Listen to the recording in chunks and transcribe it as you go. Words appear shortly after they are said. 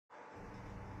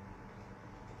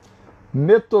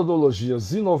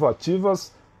Metodologias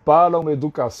inovativas para uma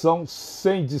educação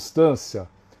sem distância.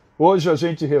 Hoje a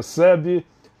gente recebe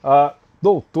a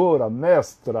doutora,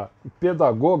 mestra e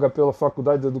pedagoga pela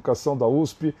Faculdade de Educação da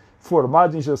USP,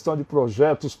 formada em gestão de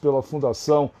projetos pela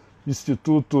Fundação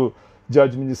Instituto de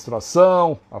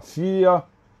Administração, a FIA.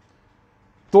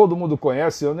 Todo mundo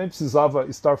conhece, eu nem precisava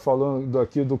estar falando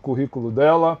aqui do currículo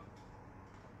dela.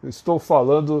 Eu estou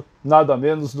falando nada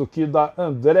menos do que da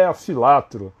Andrea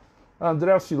Filatro. A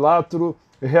Andrea Filatro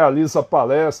realiza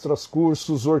palestras,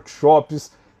 cursos,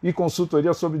 workshops e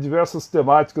consultoria sobre diversas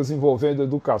temáticas envolvendo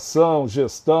educação,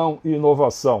 gestão e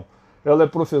inovação. Ela é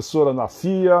professora na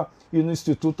FIA e no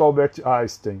Instituto Albert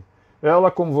Einstein.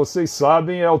 Ela, como vocês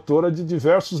sabem, é autora de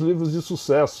diversos livros de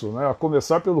sucesso, né? A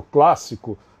começar pelo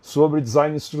clássico sobre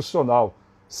design instrucional,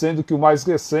 sendo que o mais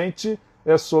recente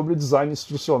é sobre design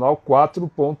instrucional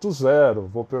 4.0.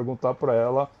 Vou perguntar para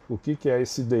ela o que é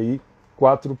esse DI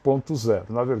 4.0.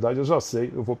 Na verdade, eu já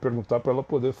sei, eu vou perguntar para ela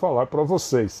poder falar para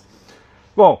vocês.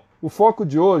 Bom, o foco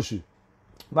de hoje,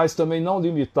 mas também não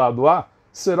limitado a,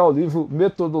 será o livro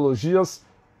Metodologias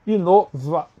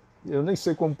Eu nem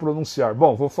sei como pronunciar.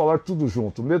 Bom, vou falar tudo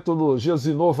junto. Metodologias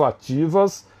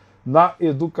inovativas na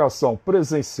educação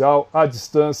presencial, à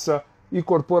distância e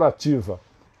corporativa,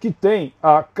 que tem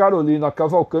a Carolina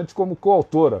Cavalcante como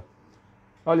coautora.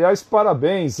 Aliás,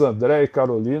 parabéns, André e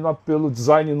Carolina, pelo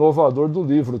design inovador do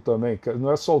livro também.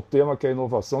 Não é só o tema que é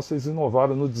inovação, vocês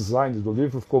inovaram no design do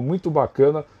livro, ficou muito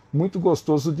bacana, muito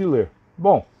gostoso de ler.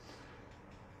 Bom,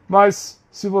 mas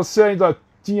se você ainda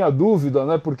tinha dúvida,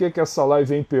 né, por que essa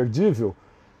live é imperdível,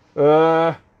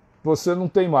 você não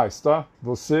tem mais, tá?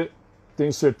 Você,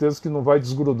 tenho certeza que não vai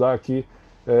desgrudar aqui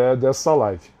dessa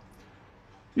live.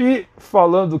 E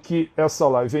falando que essa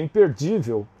live é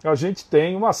imperdível, a gente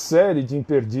tem uma série de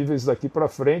imperdíveis daqui para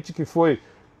frente, que foi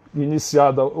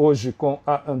iniciada hoje com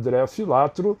a Andrea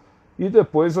Filatro, e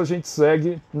depois a gente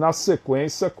segue na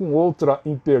sequência com outra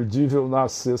imperdível na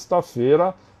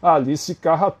sexta-feira, a Alice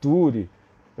Carraturi,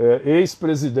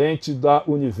 ex-presidente da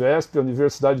Univesp, a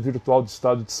Universidade Virtual do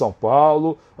Estado de São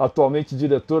Paulo, atualmente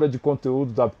diretora de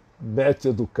conteúdo da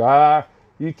Metodologias,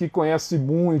 e que conhece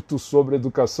muito sobre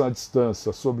educação à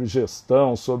distância, sobre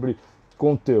gestão, sobre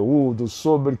conteúdo,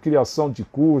 sobre criação de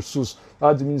cursos,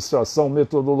 administração,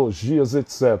 metodologias,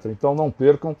 etc. Então não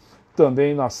percam,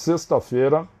 também na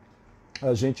sexta-feira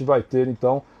a gente vai ter,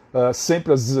 então,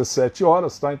 sempre às 17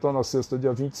 horas, tá? Então na sexta,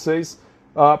 dia 26,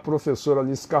 a professora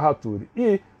Alice Carraturi.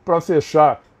 E para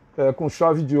fechar com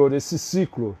chave de ouro esse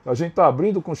ciclo, a gente está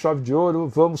abrindo com chave de ouro,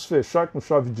 vamos fechar com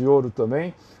chave de ouro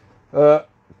também,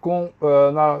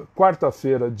 na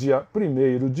quarta-feira, dia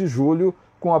 1º de julho,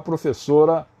 com a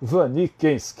professora Vani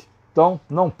Kensky. Então,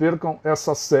 não percam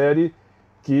essa série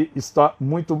que está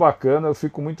muito bacana. Eu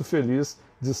fico muito feliz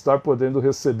de estar podendo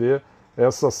receber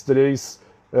essas três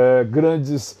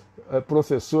grandes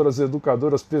professoras,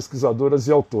 educadoras, pesquisadoras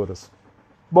e autoras.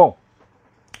 Bom,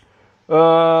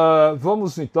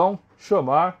 vamos então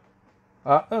chamar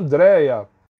a Andrea.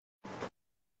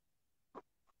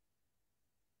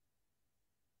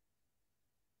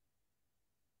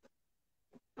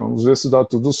 Vamos ver se dá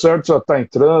tudo certo, já está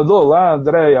entrando. Olá,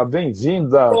 Andrea,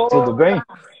 bem-vinda, tudo bem?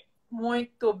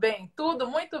 Muito bem, tudo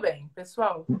muito bem,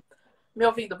 pessoal. Me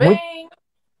ouvindo bem?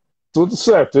 Tudo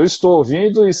certo, eu estou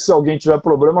ouvindo, e se alguém tiver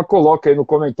problema, coloque aí no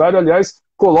comentário. Aliás,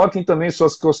 coloquem também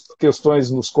suas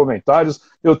questões nos comentários.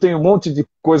 Eu tenho um monte de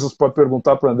coisas para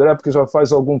perguntar para a Andrea, porque já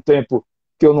faz algum tempo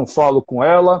que eu não falo com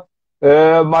ela,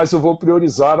 mas eu vou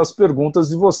priorizar as perguntas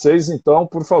de vocês, então,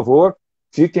 por favor,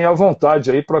 fiquem à vontade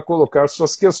aí para colocar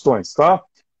suas questões, tá?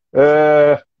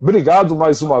 Obrigado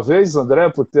mais uma vez, André,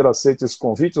 por ter aceito esse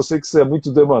convite. Eu sei que você é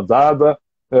muito demandada,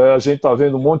 a gente está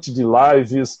vendo um monte de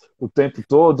lives o tempo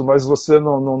todo, mas você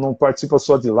não participa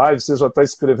só de lives, você já está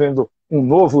escrevendo um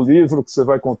novo livro que você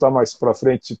vai contar mais para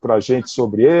frente para a gente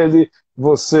sobre ele.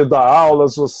 Você dá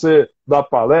aulas, você dá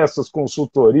palestras,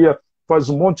 consultoria, faz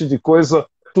um monte de coisa,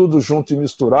 tudo junto e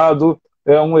misturado.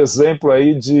 É um exemplo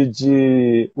aí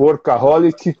de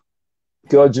workaholic,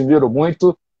 que eu admiro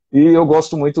muito, e eu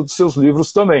gosto muito dos seus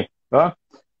livros também, tá?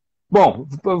 Bom,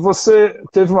 você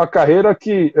teve uma carreira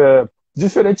que,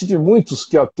 diferente de muitos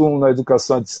que atuam na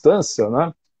educação à distância,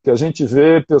 né, que a gente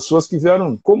vê pessoas que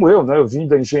vieram, como eu, né, eu vim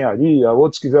da engenharia,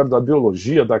 outros que vieram da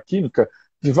biologia, da química,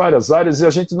 de várias áreas, e a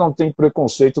gente não tem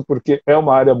preconceito porque é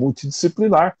uma área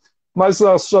multidisciplinar, mas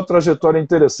a sua trajetória é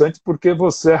interessante porque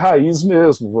você é raiz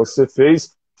mesmo, você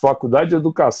fez faculdade de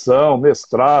educação,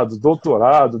 mestrado,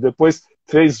 doutorado, depois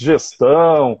fez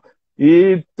gestão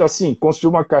e, assim,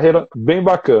 construiu uma carreira bem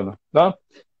bacana, tá?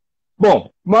 Bom,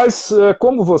 mas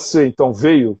como você, então,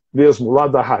 veio mesmo lá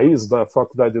da raiz da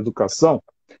faculdade de educação,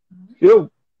 eu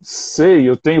sei,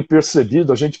 eu tenho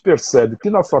percebido, a gente percebe que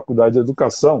na faculdade de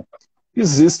educação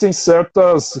existem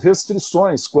certas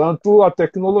restrições quanto à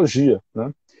tecnologia,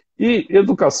 né? E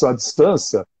educação à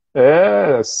distância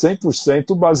é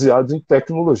 100% baseado em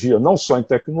tecnologia, não só em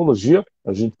tecnologia,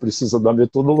 a gente precisa da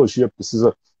metodologia,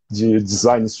 precisa de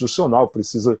design institucional,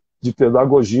 precisa de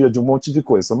pedagogia, de um monte de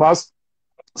coisa, mas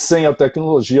sem a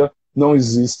tecnologia não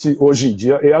existe hoje em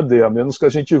dia EAD, a menos que a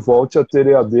gente volte a ter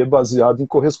EAD baseado em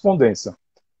correspondência.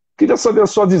 Queria saber a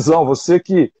sua visão, você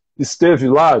que esteve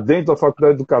lá dentro da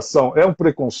Faculdade de Educação, é um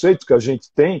preconceito que a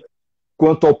gente tem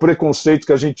quanto ao preconceito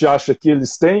que a gente acha que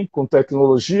eles têm com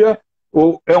tecnologia?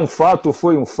 Ou é um fato, ou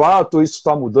foi um fato, ou isso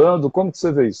está mudando? Como que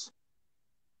você vê isso?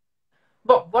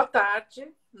 Bom, boa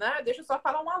tarde, né? Deixa eu só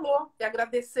falar um alô e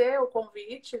agradecer o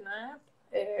convite, né?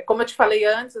 Como eu te falei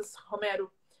antes,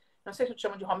 Romero, não sei se eu te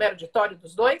chamo de Romero, de Tório,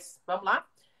 dos dois, vamos lá.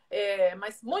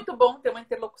 Mas muito bom ter uma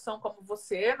interlocução como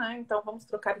você, né? Então vamos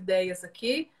trocar ideias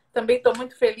aqui. Também estou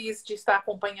muito feliz de estar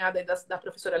acompanhada da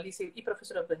professora Alice e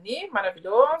professora Vani,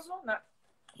 maravilhoso, né?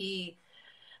 E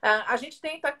a gente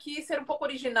tenta aqui ser um pouco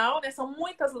original, né? São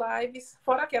muitas lives,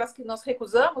 fora aquelas que nós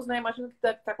recusamos, né? Imagino que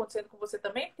deve estar acontecendo com você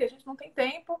também, porque a gente não tem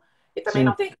tempo e também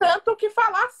não Sim. tem tanto o que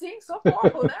falar assim,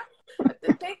 socorro, né?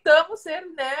 Tentamos ser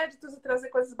inéditos e trazer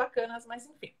coisas bacanas, mas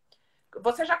enfim.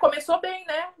 Você já começou bem,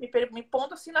 né? Me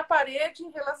pondo assim na parede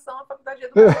em relação à Faculdade de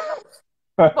Educação da USP.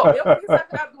 Bom, eu fiz a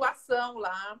graduação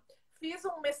lá, fiz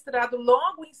um mestrado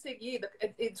logo em seguida,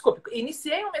 desculpe,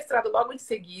 iniciei um mestrado logo em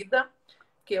seguida,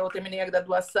 que eu terminei a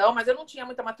graduação, mas eu não tinha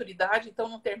muita maturidade, então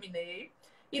não terminei.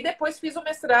 E depois fiz o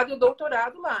mestrado e o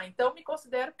doutorado lá. Então, me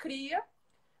considero cria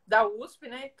da USP,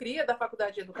 né? Cria da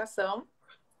Faculdade de Educação.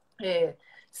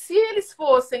 Se eles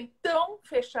fossem tão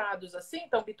fechados assim,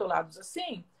 tão bitolados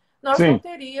assim, nós não Sim.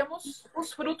 teríamos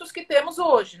os frutos que temos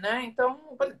hoje, né? Então,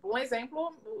 por exemplo, um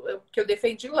exemplo que eu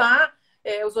defendi lá,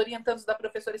 os orientandos da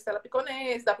professora Estela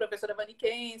Piconês, da professora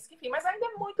Vaniquens, enfim, mas ainda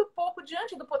é muito pouco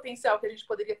diante do potencial que a gente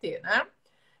poderia ter, né?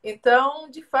 Então,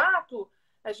 de fato,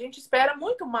 a gente espera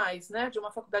muito mais, né, de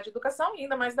uma faculdade de educação, e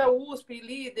ainda mais da USP,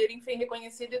 líder, enfim,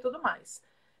 reconhecida e tudo mais.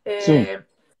 Sim.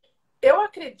 Eu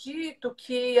acredito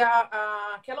que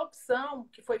aquela opção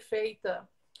que foi feita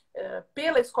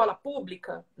pela escola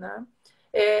pública, né,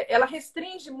 ela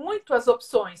restringe muito as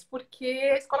opções, porque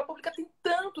a escola pública tem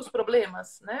tantos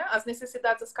problemas, né, as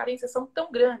necessidades, as carências são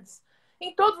tão grandes,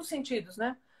 em todos os sentidos,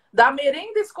 né, da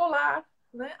merenda escolar,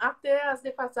 né, até as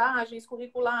defasagens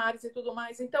curriculares e tudo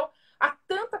mais. Então, há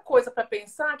tanta coisa para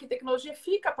pensar que tecnologia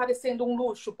fica parecendo um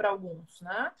luxo para alguns,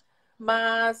 né?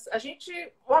 Mas a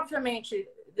gente, obviamente,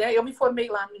 né, eu me formei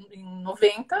lá em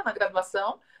 90, na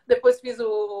graduação, depois fiz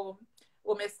o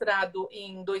mestrado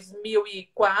em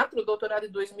 2004, o doutorado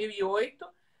em 2008,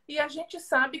 e a gente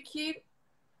sabe que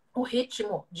o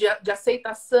ritmo de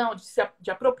aceitação, de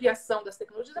apropriação das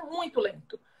tecnologias é muito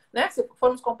lento, né? Se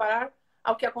formos comparar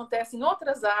ao que acontece em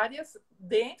outras áreas,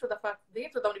 dentro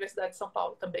da Universidade de São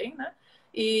Paulo também, né?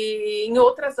 E em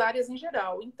outras áreas em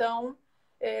geral. Então,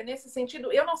 nesse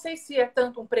sentido, eu não sei se é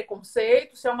tanto um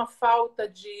preconceito, se é uma falta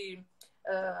de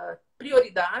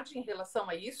prioridade em relação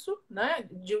a isso, né?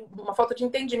 De uma falta de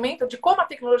entendimento de como a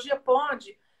tecnologia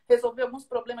pode resolver alguns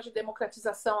problemas de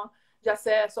democratização de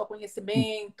acesso ao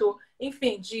conhecimento,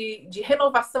 enfim, de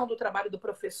renovação do trabalho do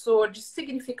professor, de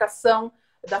significação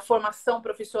da formação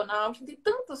profissional, enfim, tem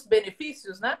tantos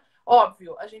benefícios, né?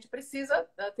 Óbvio, a gente precisa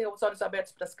ter os olhos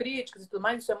abertos para as críticas e tudo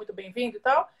mais, isso é muito bem-vindo e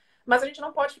tal, mas a gente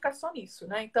não pode ficar só nisso,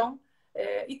 né? Então,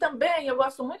 e também eu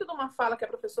gosto muito de uma fala que a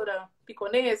professora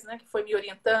Piconês, né, que foi me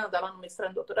orientando lá no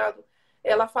mestrado e doutorado,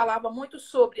 ela falava muito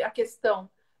sobre a questão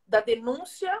da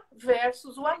denúncia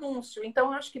versus o anúncio.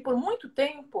 Então, eu acho que por muito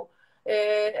tempo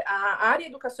a área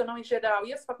educacional em geral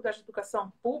e as faculdades de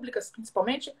educação públicas,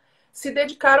 principalmente, se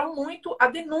dedicaram muito à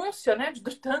denúncia, né, de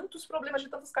tantos problemas, de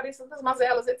tantas carências, tantas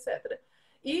mazelas, etc.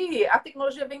 E a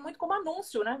tecnologia vem muito como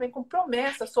anúncio, né? Vem com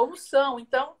promessa, solução.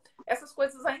 Então, essas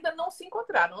coisas ainda não se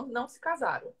encontraram, não se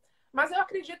casaram. Mas eu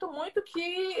acredito muito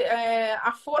que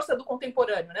a força do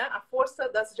contemporâneo, né? A força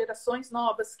das gerações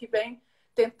novas que vêm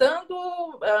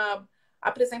tentando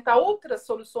apresentar outras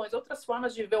soluções, outras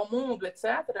formas de ver o mundo, etc.,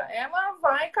 ela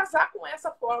vai casar com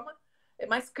essa forma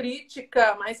mais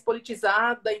crítica, mais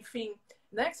politizada, enfim,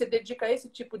 né? Que se dedica a esse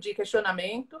tipo de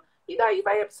questionamento. E daí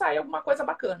vai sair alguma coisa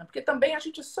bacana. Porque também a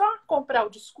gente só comprar o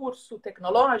discurso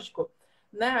tecnológico,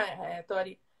 né,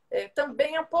 Tori,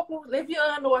 também é um pouco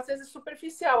leviano, ou às vezes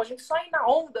superficial. A gente só ir na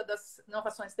onda das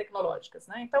inovações tecnológicas,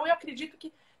 né? Então, eu acredito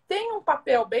que tem um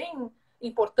papel bem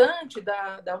importante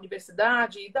da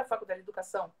universidade e da Faculdade de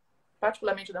Educação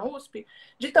particularmente na USP,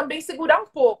 de também segurar um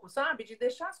pouco, sabe? De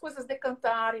deixar as coisas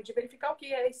decantarem, de verificar o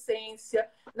que é a essência,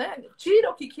 né? Tira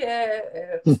o que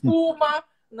é espuma,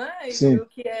 né? E Sim. o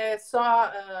que é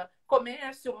só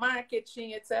comércio,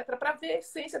 marketing, etc., para ver a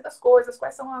essência das coisas,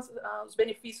 quais são os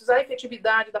benefícios, a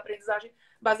efetividade da aprendizagem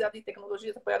baseada em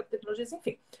tecnologias, apoiada por tecnologias,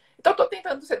 enfim. Então, estou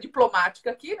tentando ser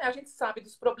diplomática aqui, né? A gente sabe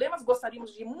dos problemas,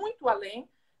 gostaríamos de ir muito além,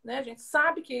 né? A gente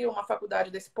sabe que uma faculdade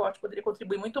desse porte poderia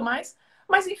contribuir muito mais,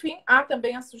 mas, enfim, há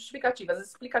também as justificativas,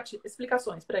 as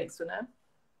explicações para isso, né?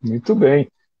 Muito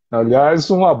bem. Aliás,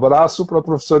 um abraço para a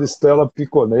professora Estela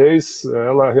Piconês.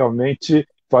 Ela realmente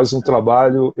faz um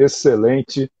trabalho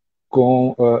excelente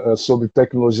sobre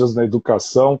tecnologias na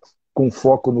educação, com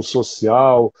foco no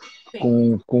social,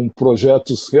 Sim. com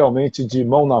projetos realmente de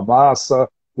mão na massa,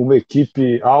 uma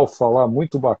equipe alfa lá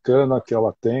muito bacana que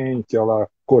ela tem, que ela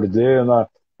coordena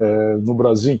no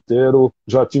Brasil inteiro.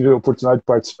 Já tive a oportunidade de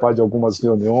participar de algumas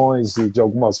reuniões e de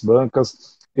algumas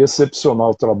bancas. Excepcional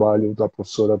o trabalho da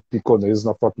professora Piconês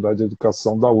na Faculdade de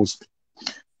Educação da USP.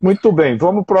 Muito bem,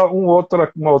 vamos para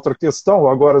uma outra questão,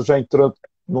 agora já entrando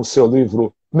no seu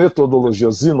livro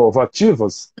Metodologias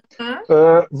Inovativas.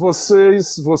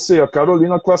 Você e a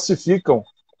Carolina classificam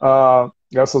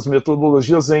essas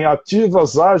metodologias em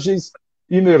ativas, ágeis,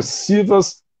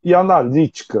 imersivas e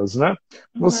analíticas, né?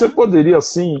 Você poderia,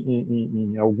 assim,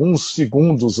 em alguns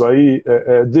segundos aí,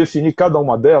 definir cada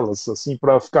uma delas, assim,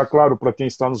 para ficar claro para quem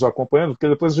está nos acompanhando, porque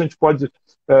depois a gente pode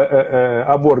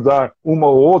abordar uma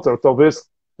ou outra, talvez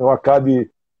eu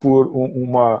acabe por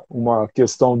uma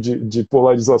questão de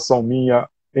polarização minha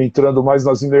entrando mais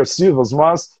nas imersivas,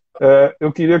 mas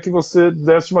eu queria que você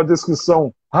desse uma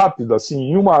descrição rápida,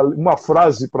 assim, em uma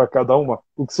frase para cada uma,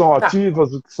 o que são Tá,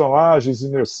 ativas, o que são ágeis,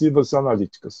 imersivas e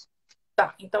analíticas.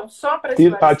 tá. Então, só para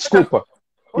esclarecer... Desculpa.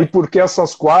 E Oi. por que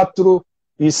essas quatro,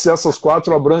 e se essas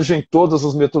quatro abrangem todas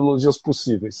as metodologias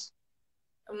possíveis?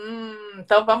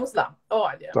 Então, vamos lá.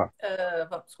 Olha, Tá.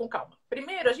 vamos com calma.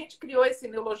 Primeiro, a gente criou esse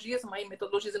neologismo aí,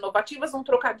 metodologias inovativas, um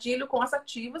trocadilho com as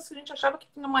ativas, que a gente achava que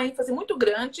tinha uma ênfase muito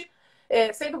grande,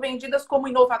 sendo vendidas como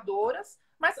inovadoras,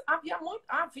 mas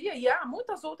havia e há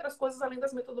muitas outras coisas além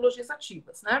das metodologias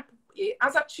ativas, né? E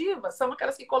as ativas são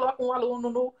aquelas que colocam o aluno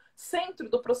no centro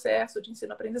do processo de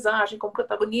ensino-aprendizagem, como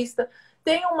protagonista,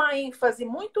 tem uma ênfase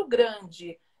muito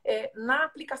grande na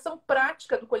aplicação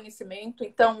prática do conhecimento,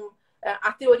 então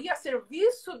a teoria a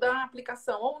serviço da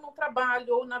aplicação, ou no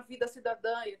trabalho, ou na vida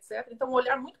cidadã, etc. Então, um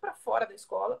olhar muito para fora da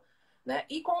escola, né?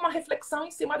 E com uma reflexão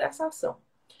em cima dessa ação.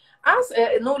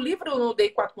 No livro, no DEI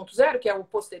 4.0, que é o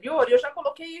posterior, eu já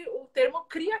coloquei o termo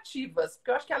criativas,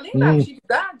 porque eu acho que além da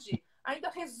atividade, ainda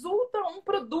resulta um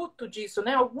produto disso,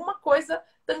 né? Alguma coisa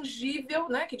tangível,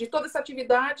 né? Que de toda essa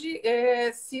atividade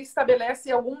se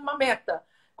estabelece alguma meta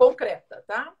concreta,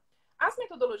 tá? As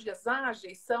metodologias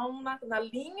ágeis são na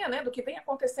linha, né, do que vem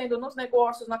acontecendo nos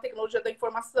negócios, na tecnologia da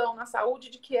informação, na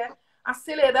saúde, de que é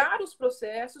acelerar os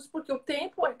processos, porque o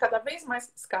tempo é cada vez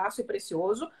mais escasso e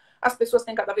precioso, as pessoas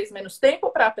têm cada vez menos tempo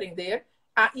para aprender,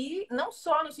 e não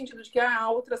só no sentido de que há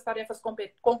outras tarefas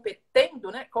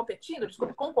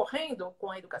concorrendo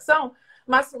com a educação,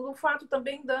 mas no fato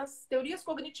também das teorias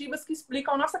cognitivas que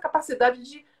explicam a nossa capacidade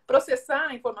de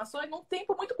processar informações num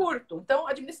tempo muito curto. Então,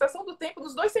 administração do tempo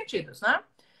nos dois sentidos, né?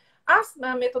 As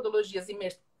metodologias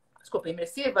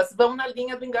imersivas vão na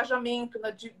linha do engajamento,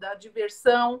 da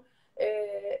diversão,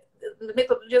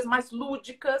 metodologias mais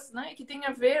lúdicas, né? Que tem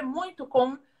a ver muito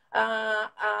com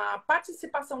a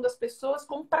participação das pessoas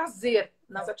com prazer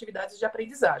nas atividades de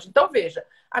aprendizagem. Então, veja,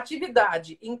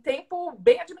 atividade em tempo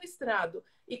bem administrado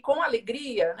e com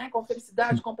alegria, né, com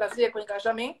felicidade, com prazer, com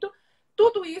engajamento,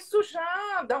 tudo isso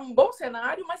já dá um bom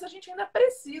cenário, mas a gente ainda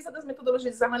precisa das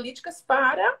metodologias analíticas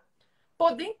para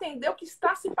poder entender o que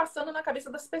está se passando na cabeça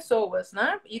das pessoas,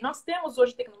 né? E nós temos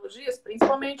hoje tecnologias,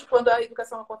 principalmente quando a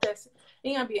educação acontece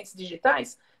em ambientes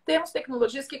digitais, temos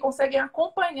tecnologias que conseguem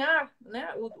acompanhar,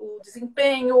 né, o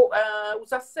desempenho,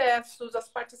 os acessos, as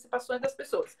participações das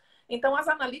pessoas. Então, as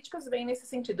analíticas vêm nesse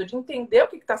sentido de entender o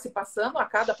que está se passando a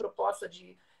cada proposta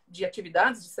de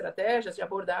atividades, de estratégias, de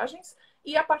abordagens,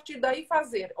 e a partir daí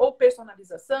fazer ou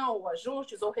personalização, ou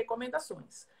ajustes, ou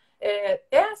recomendações.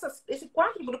 Esse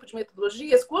quatro grupos de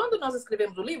metodologias, quando nós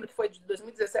escrevemos o livro, que foi de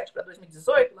 2017 para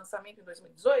 2018, lançamento em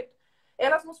 2018,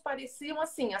 elas nos pareciam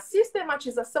assim, a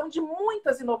sistematização de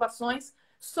muitas inovações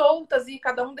soltas e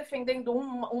cada um defendendo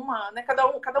né, cada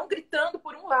um gritando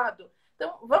por um lado.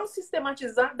 Então, vamos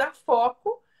sistematizar, dar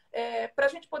foco para a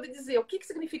gente poder dizer o que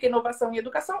significa inovação em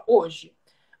educação hoje.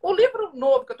 O livro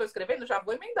novo que eu estou escrevendo, já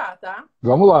vou emendar, tá?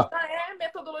 Vamos lá. Já é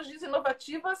Metodologias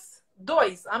Inovativas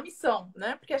 2, a missão,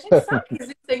 né? Porque a gente sabe que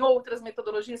existem outras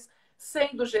metodologias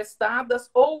sendo gestadas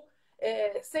ou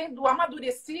sendo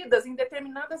amadurecidas em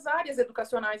determinadas áreas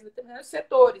educacionais, em determinados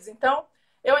setores. Então,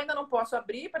 eu ainda não posso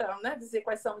abrir para, né, dizer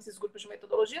quais são esses grupos de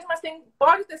metodologias, mas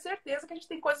pode ter certeza que a gente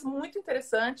tem coisas muito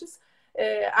interessantes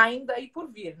ainda aí por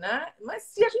vir, né? Mas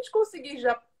se a gente conseguir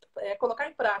já colocar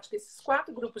em prática esses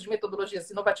 4 grupos de metodologias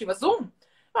inovativas eu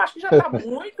acho que já está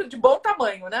muito de bom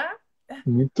tamanho, né?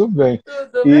 Muito bem.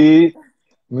 Tudo bem? E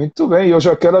muito bem, eu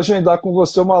já quero agendar com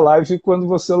você uma live quando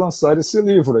você lançar esse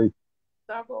livro aí,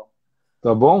 Tá bom.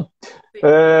 tá bom? Sim.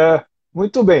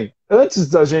 Muito bem. Antes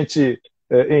da gente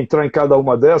entrar em cada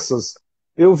uma dessas,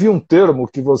 eu vi um termo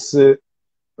que você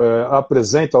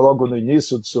apresenta logo no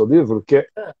início do seu livro, que é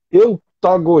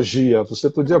eutagogia. Você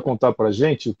podia contar para a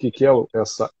gente o que é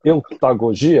essa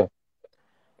eutagogia?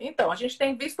 Então, a gente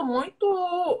tem visto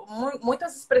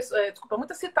muitas expressões,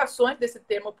 muitas citações desse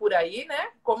termo por aí, né?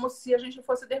 Como se a gente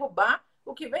fosse derrubar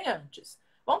o que vem antes.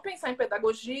 Vamos pensar em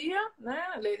pedagogia, né?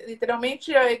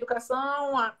 Literalmente a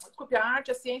educação, a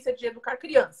arte, a ciência de educar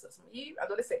crianças e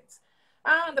adolescentes.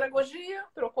 A andragogia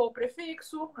trocou o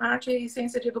prefixo, arte e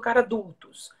ciência de educar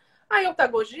adultos. A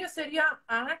eutagogia seria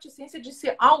a arte e ciência de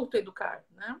se autoeducar,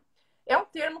 né? É um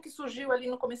termo que surgiu ali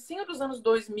no comecinho dos anos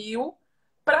 2000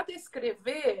 para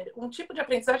descrever um tipo de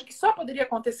aprendizagem que só poderia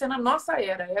acontecer na nossa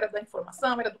era da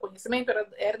informação, era do conhecimento,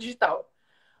 era digital.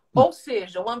 Ou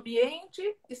seja, o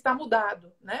ambiente está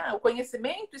mudado, né? O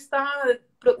conhecimento está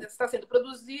sendo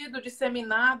produzido,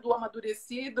 disseminado,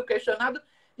 amadurecido, questionado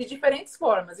de diferentes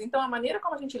formas. Então, a maneira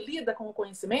como a gente lida com o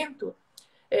conhecimento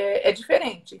é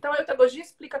diferente. Então, a eutagogia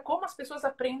explica como as pessoas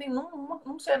aprendem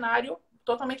num cenário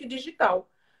totalmente digital,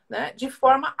 né? De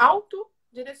forma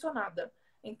autodirecionada.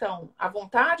 Então, a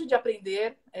vontade de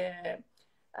aprender,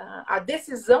 a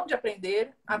decisão de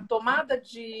aprender, a tomada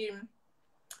de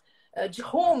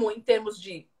rumo em termos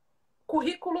de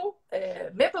currículo,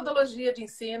 metodologia de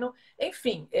ensino,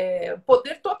 enfim,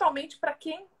 poder totalmente para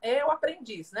quem é o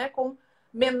aprendiz, né? Com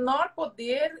menor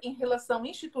poder em relação a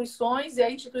instituições, e a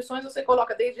instituições você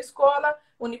coloca desde escola,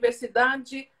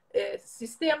 universidade,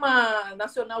 Sistema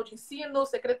Nacional de Ensino,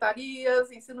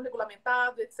 secretarias, ensino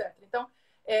regulamentado, etc. Então,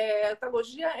 a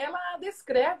eutagogia, ela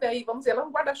descreve aí, vamos dizer, ela é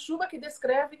um guarda-chuva que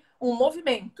descreve um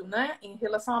movimento, né, em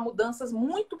relação a mudanças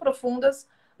muito profundas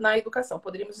na educação,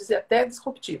 poderíamos dizer até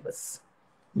disruptivas.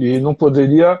 E não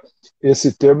poderia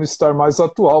esse termo estar mais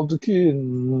atual do que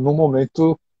no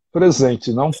momento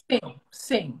presente, não? Sim,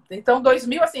 sim. Então,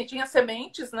 2000, assim, tinha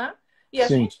sementes, né? E a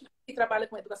Sim. gente que trabalha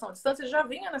com educação à distância já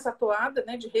vinha nessa toada,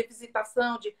 né, de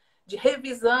revisitação, de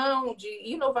revisão, de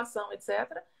inovação,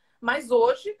 etc. Mas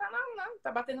hoje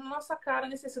está batendo na nossa cara a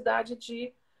necessidade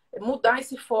de mudar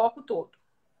esse foco todo.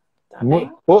 Tá bem?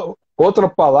 Outra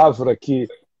palavra que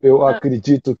eu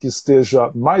acredito que esteja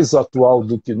mais atual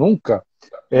do que nunca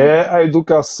é a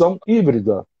educação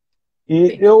híbrida.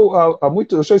 E eu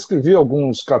já escrevi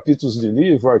alguns capítulos de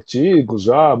livro, artigos,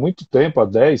 já há muito tempo, há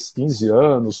 10, 15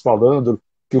 anos, falando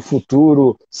que o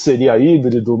futuro seria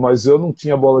híbrido, mas eu não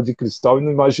tinha bola de cristal e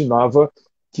não imaginava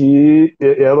que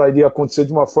ela iria acontecer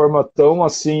de uma forma tão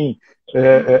assim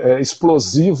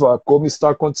explosiva como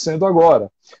está acontecendo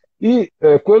agora. E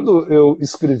quando eu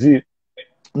escrevi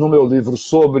no meu livro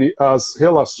sobre as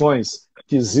relações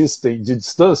que existem de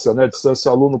distância, né,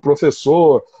 distância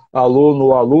aluno-professor,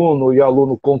 aluno-aluno e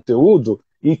aluno-conteúdo,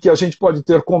 e que a gente pode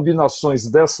ter combinações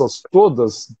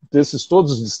desses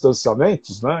todos os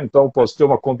distanciamentos, né? Então, posso ter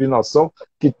uma combinação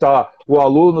que está o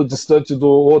aluno distante do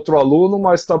outro aluno,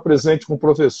 mas está presente com o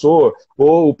professor,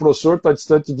 ou o professor está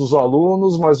distante dos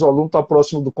alunos, mas o aluno está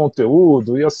próximo do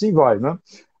conteúdo, e assim vai, né?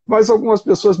 Mas algumas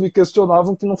pessoas me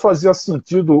questionavam que não fazia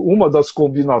sentido uma das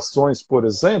combinações, por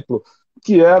exemplo,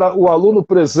 que era o aluno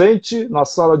presente na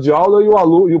sala de aula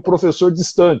e o professor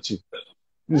distante.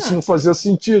 Isso não fazia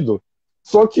sentido.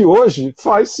 Só que hoje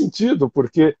faz sentido,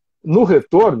 porque no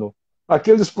retorno,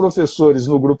 aqueles professores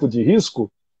no grupo de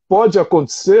risco, pode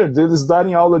acontecer deles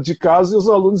darem aula de casa e os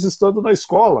alunos estando na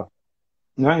escola,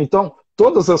 né? Então,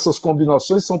 todas essas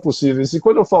combinações são possíveis. E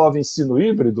quando eu falava ensino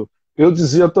híbrido, eu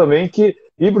dizia também que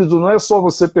híbrido não é só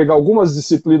você pegar algumas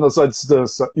disciplinas à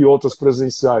distância e outras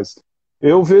presenciais.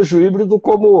 Eu vejo híbrido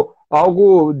como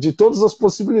algo de todas as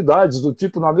possibilidades, do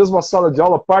tipo, na mesma sala de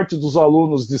aula, parte dos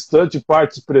alunos distante,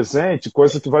 parte presente,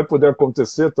 coisa que vai poder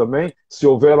acontecer também, se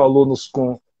houver alunos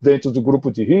dentro do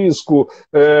grupo de risco,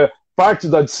 parte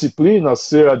da disciplina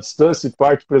ser à distância e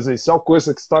parte presencial,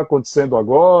 coisa que está acontecendo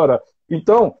agora.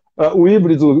 Então, o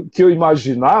híbrido que eu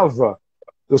imaginava,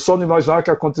 eu só não imaginava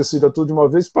que aconteceria tudo de uma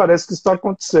vez, parece que está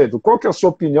acontecendo. Qual que é a sua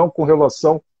opinião com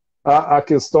relação à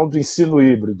questão do ensino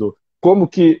híbrido? Como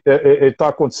que está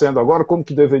acontecendo agora? Como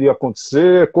que deveria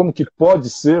acontecer? Como que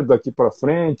pode ser daqui para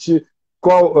frente?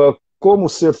 como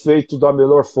ser feito da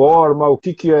melhor forma, o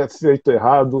que é feito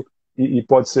errado e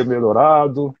pode ser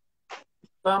melhorado.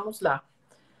 Vamos lá.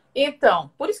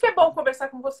 Então, por isso que é bom conversar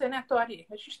com você, né, Tori?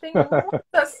 A gente tem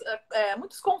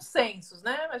muitos consensos,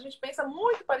 né? A gente pensa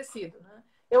muito parecido, né?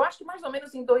 Eu acho que mais ou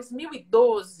menos em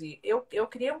 2012, eu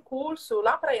criei um curso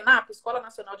lá para a ENAP, Escola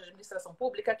Nacional de Administração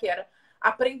Pública, que era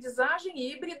aprendizagem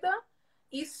híbrida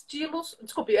e estilos...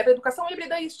 Desculpe, era educação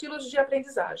híbrida e estilos de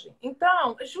aprendizagem.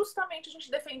 Então, justamente a gente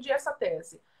defendia essa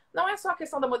tese. Não é só a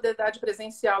questão da modalidade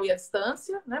presencial e à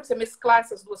distância, né? Você mesclar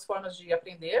essas duas formas de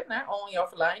aprender, né? On e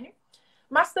offline.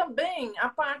 Mas também a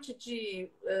parte de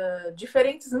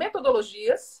diferentes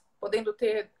metodologias, podendo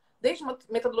ter desde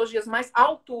metodologias mais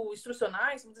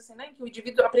auto-instrucionais, vamos dizer assim, né, em que o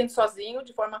indivíduo aprende sozinho,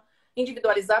 de forma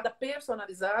individualizada,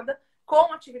 personalizada,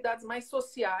 com atividades mais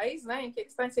sociais, né, em que ele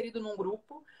está inserido num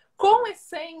grupo, com e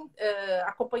sem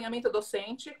acompanhamento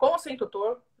docente, com ou sem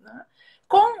tutor, né,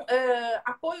 com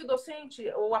apoio docente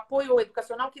ou apoio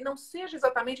educacional que não seja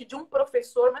exatamente de um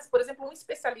professor, mas, por exemplo, um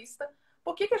especialista.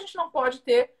 Por que a gente não pode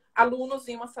ter alunos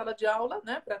em uma sala de aula,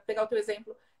 né, para pegar o teu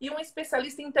exemplo, e um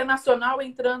especialista internacional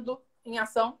entrando em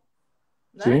ação,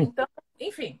 né? Então,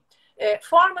 enfim,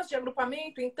 formas de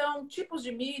agrupamento, então, tipos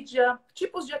de mídia,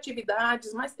 tipos de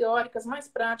atividades mais teóricas, mais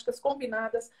práticas,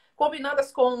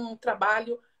 combinadas com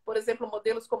trabalho, por exemplo,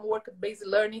 modelos como Work-Based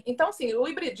Learning. Então, assim, o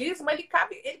hibridismo,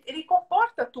 ele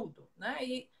comporta tudo, né?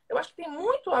 E eu acho que tem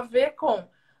muito a ver com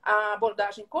a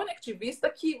abordagem conectivista,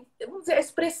 que, vamos dizer, a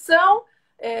expressão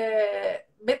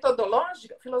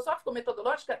metodológica,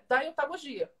 filosófico-metodológica da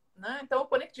eutagogia, né? Então, o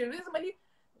conectivismo, ele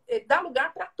dá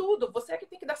lugar para tudo. Você é que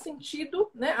tem que dar sentido,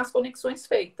 né, às conexões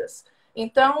feitas.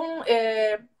 Então,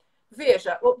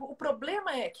 veja, o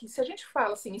problema é que se a gente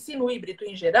fala assim, ensino híbrido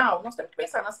em geral, nós temos que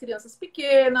pensar nas crianças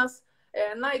pequenas,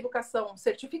 na educação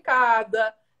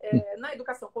certificada, na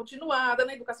educação continuada,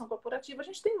 na educação corporativa. A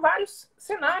gente tem vários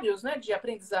cenários, né, de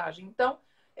aprendizagem. Então,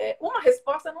 uma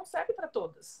resposta não serve para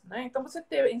todas, né? Então, você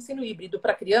ter ensino híbrido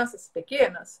para crianças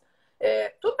pequenas,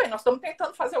 tudo bem, nós estamos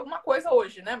tentando fazer alguma coisa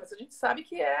hoje, né? Mas a gente sabe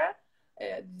que é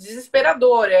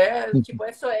desesperador, tipo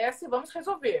SOS, vamos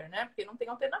resolver, né? Porque não tem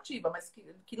alternativa, mas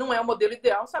que não é o modelo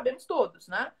ideal, sabemos todos,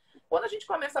 né? Quando a gente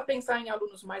começa a pensar em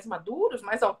alunos mais maduros,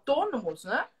 mais autônomos,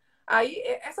 né? Aí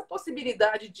essa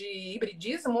possibilidade de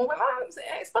hibridismo, ela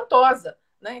é espantosa,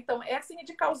 né? Então, é assim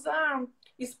de causar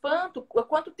espanto,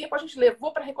 quanto tempo a gente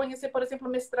levou para reconhecer, por exemplo,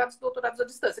 mestrados e doutorados à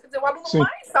distância. Quer dizer, o aluno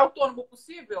mais autônomo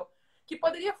possível, que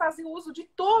poderia fazer uso de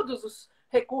todos os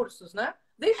recursos, né?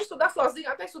 Desde estudar sozinho,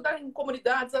 até estudar em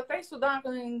comunidades, até estudar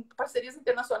em parcerias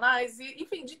internacionais, e,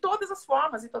 enfim, de todas as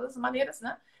formas e todas as maneiras,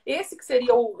 né? Esse que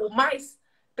seria o mais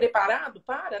preparado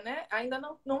para, né? Ainda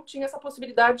não tinha essa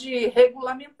possibilidade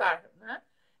regulamentar, né?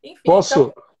 Enfim,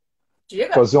 Posso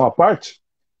fazer uma parte?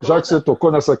 Já que você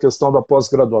tocou nessa questão da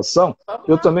pós-graduação,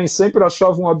 eu também sempre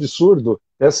achava um absurdo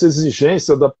essa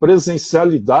exigência da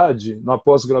presencialidade na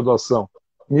pós-graduação.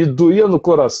 Me doía no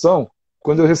coração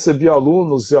quando eu recebia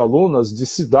alunos e alunas de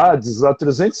cidades a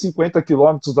 350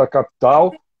 quilômetros da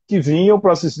capital que vinham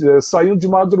para assistir, saíam de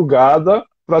madrugada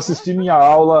para assistir minha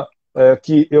aula,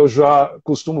 que eu já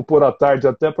costumo pôr à tarde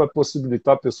até para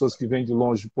possibilitar pessoas que vêm de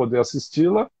longe poder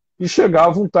assisti-la, e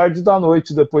chegavam tarde da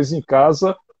noite depois em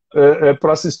casa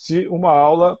para assistir uma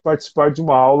aula, participar de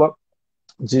uma aula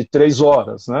de 3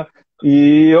 horas, né?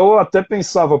 E eu até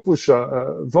pensava, puxa,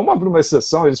 vamos abrir uma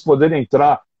exceção, eles poderem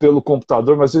entrar pelo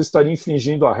computador, mas eu estaria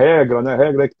infringindo a regra, né? A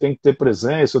regra é que tem que ter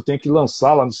presença, eu tenho que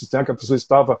lançá-la no sistema, que a pessoa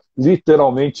estava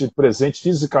literalmente presente,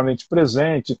 fisicamente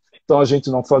presente, então a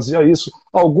gente não fazia isso.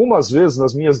 Algumas vezes,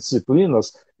 nas minhas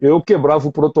disciplinas, eu quebrava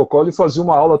o protocolo e fazia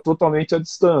uma aula totalmente à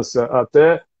distância,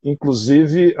 até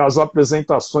inclusive as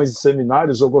apresentações de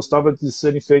seminários eu gostava de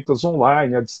serem feitas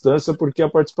online, à distância, porque a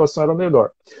participação era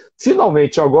melhor.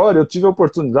 Finalmente, agora, eu tive a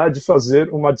oportunidade de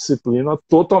fazer uma disciplina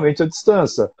totalmente à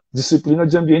distância, disciplina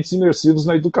de ambientes imersivos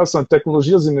na educação,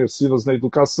 tecnologias imersivas na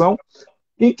educação,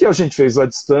 em que a gente fez à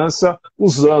distância,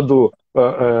 usando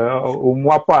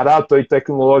um aparato aí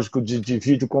tecnológico de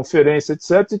videoconferência,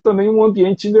 etc., e também um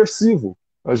ambiente imersivo.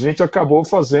 A gente acabou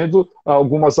fazendo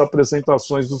algumas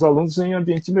apresentações dos alunos em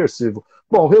ambiente imersivo.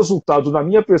 Bom, o resultado, na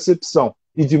minha percepção,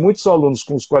 e de muitos alunos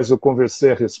com os quais eu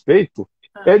conversei a respeito,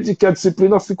 é de que a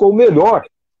disciplina ficou melhor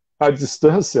à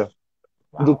distância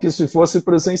do que se fosse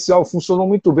presencial. Funcionou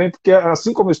muito bem, porque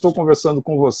assim como eu estou conversando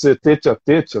com você, tete a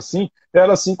tete, assim,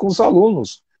 era assim com os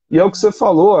alunos. E é o que você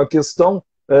falou, a questão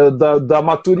da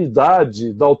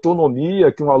maturidade, da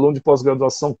autonomia que um aluno de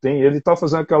pós-graduação tem. Ele está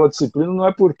fazendo aquela disciplina não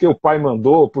é porque o pai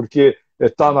mandou, porque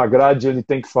está na grade, ele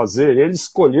tem que fazer, ele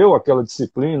escolheu aquela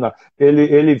disciplina,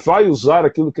 ele vai usar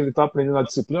aquilo que ele está aprendendo na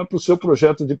disciplina para o seu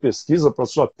projeto de pesquisa, para a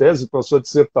sua tese, para a sua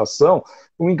dissertação.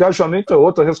 O engajamento é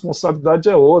outro, a responsabilidade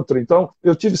é outra. Então,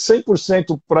 eu tive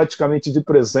 100% praticamente de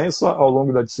presença ao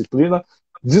longo da disciplina,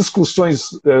 discussões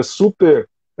super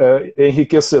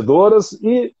enriquecedoras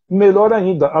e, melhor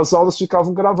ainda, as aulas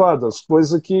ficavam gravadas,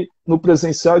 coisa que no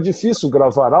presencial é difícil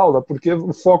gravar aula, porque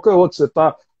o foco é outro, você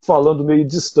está falando meio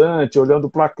distante,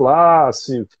 olhando para a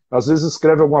classe, às vezes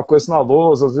escreve alguma coisa na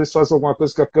lousa, às vezes faz alguma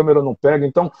coisa que a câmera não pega.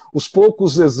 Então, os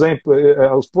poucos exemplos,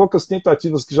 as poucas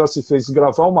tentativas que já se fez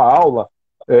gravar uma aula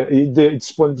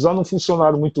disponibilizar não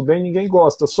funcionaram muito bem, ninguém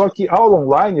gosta. Só que aula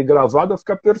online gravada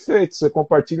fica perfeito, você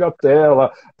compartilha a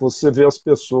tela, você vê as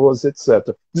pessoas,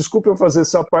 etc. Desculpe eu fazer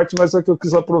essa parte, mas é que eu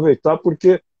quis aproveitar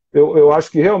porque eu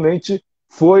acho que realmente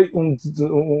foi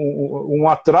um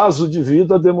atraso de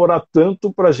vida demorar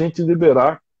tanto para a gente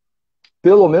liberar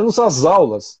pelo menos as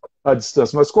aulas à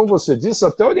distância. Mas como você disse,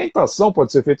 até a orientação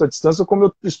pode ser feita à distância, como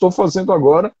eu estou fazendo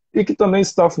agora e que também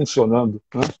está funcionando,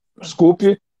 né?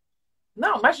 Desculpe.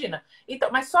 Não, imagina.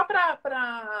 Então, mas só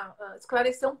para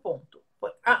esclarecer um ponto.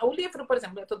 O livro, por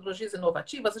exemplo, Metodologias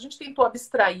Inovativas, a gente tentou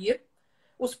abstrair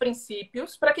os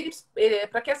princípios para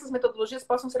que essas metodologias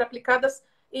possam ser aplicadas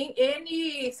em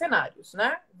N cenários,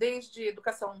 né? Desde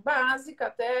educação básica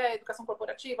até educação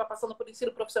corporativa, passando por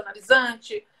ensino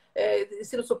profissionalizante,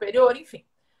 ensino superior, enfim.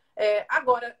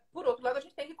 Agora, por outro lado, a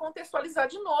gente tem que contextualizar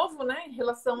de novo, né, em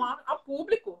relação ao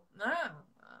público, né?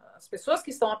 As pessoas que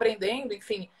estão aprendendo,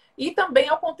 enfim, e também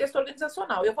ao contexto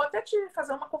organizacional. Eu vou até te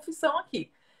fazer uma confissão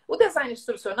aqui. O design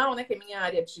instrucional, né, que é minha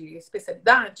área de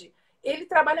especialidade, ele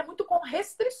trabalha muito com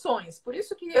restrições. Por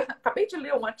isso que eu acabei de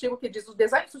ler um artigo que diz que o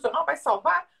design instrucional vai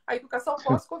salvar a educação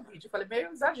pós-Covid. Eu falei, meio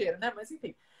exagero, né? Mas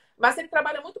enfim. Mas ele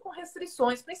trabalha muito com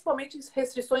restrições, principalmente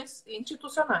restrições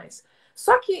institucionais.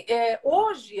 Só que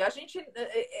hoje,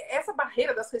 essa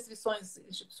barreira das restrições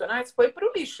institucionais foi para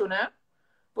o lixo, né?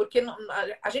 Porque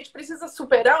a gente precisa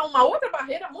superar uma outra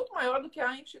barreira muito maior do que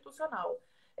a institucional.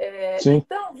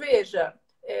 Então, veja,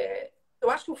 eu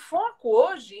acho que o foco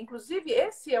hoje, inclusive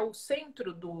esse é o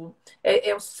centro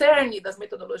é o cerne das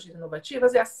metodologias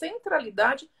inovativas, é a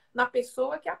centralidade na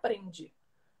pessoa que aprende.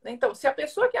 Então, se a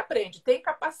pessoa que aprende tem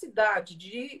capacidade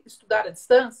de estudar à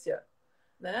distância,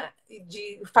 né,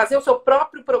 de fazer o seu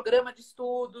próprio programa de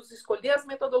estudos, escolher as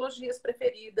metodologias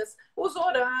preferidas, os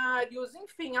horários,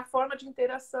 enfim, a forma de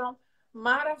interação,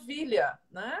 maravilha,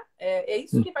 né? É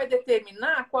isso que vai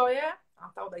determinar qual é a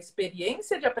tal da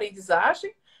experiência de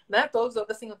aprendizagem, né? Todos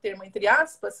assim o termo entre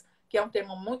aspas, que é um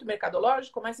termo muito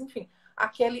mercadológico, mas enfim,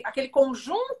 aquele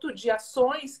conjunto de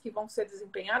ações que vão ser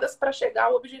desempenhadas para chegar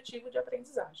ao objetivo de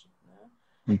aprendizagem, né?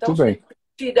 Muito Então, bem.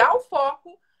 tirar o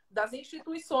foco das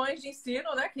instituições de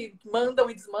ensino, né, que mandam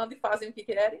e desmandam e fazem o que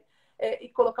querem, e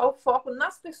colocar o foco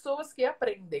nas pessoas que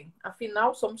aprendem.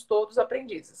 Afinal, somos todos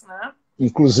aprendizes, né?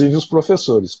 Inclusive os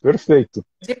professores. Perfeito.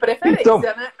 De preferência, então,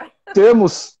 né?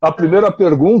 Temos a primeira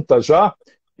pergunta já,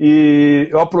 e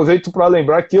eu aproveito para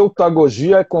lembrar que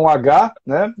eutagogia é com H,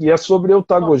 né? E é sobre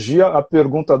eutagogia a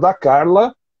pergunta da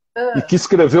Carla, e que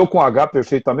escreveu com H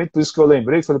perfeitamente, por isso que eu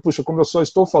lembrei, falei, puxa, como eu só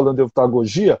estou falando de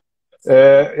eutagogia,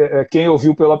 quem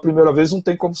ouviu pela primeira vez não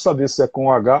tem como saber se é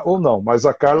com H ou não, mas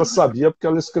a Carla sabia porque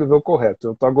ela escreveu correto,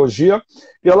 eutagogia,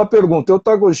 e ela pergunta,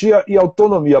 eutagogia e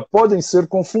autonomia podem ser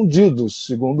confundidos,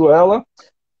 segundo ela.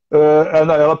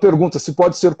 Ela pergunta se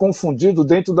pode ser confundido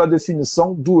dentro da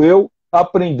definição do eu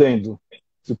aprendendo,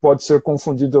 se pode ser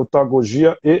confundido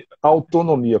eutagogia e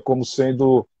autonomia, como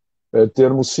sendo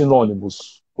termos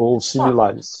sinônimos ou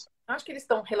similares. Acho que eles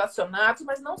estão relacionados,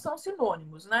 mas não são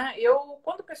sinônimos, né?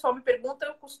 Quando o pessoal me pergunta,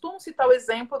 eu costumo citar o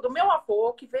exemplo do meu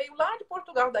avô, que veio lá de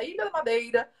Portugal, da Ilha da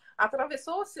Madeira,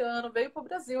 atravessou o oceano, veio para o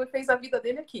Brasil e fez a vida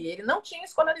dele aqui. Ele não tinha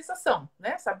escolarização,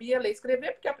 né? Sabia ler e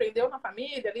escrever porque aprendeu na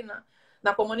família, ali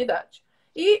na comunidade.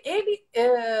 E ele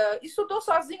estudou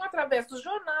sozinho através dos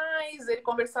jornais, ele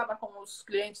conversava com os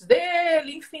clientes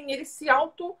dele, enfim, ele se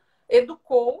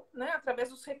auto-educou, né, através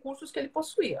dos recursos que ele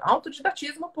possuía.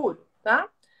 Autodidatismo puro, tá?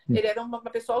 Ele era uma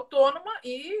pessoa autônoma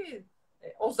e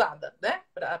ousada, né?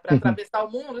 Para atravessar o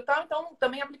mundo e tal. Então,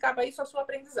 também aplicava isso à sua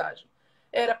aprendizagem.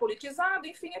 Era politizado,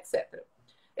 enfim, etc.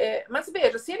 Mas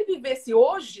veja, se ele vivesse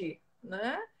hoje,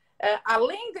 né?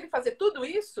 Além dele fazer tudo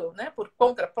isso, né? Por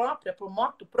conta própria, por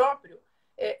moto próprio,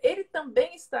 ele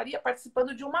também estaria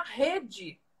participando de uma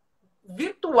rede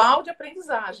virtual de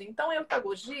aprendizagem. Então, a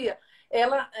eutagogia,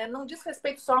 ela não diz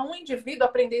respeito só a um indivíduo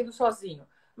aprendendo sozinho,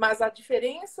 mas a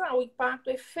diferença, o impacto,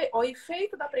 o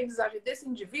efeito da aprendizagem desse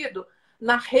indivíduo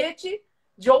na rede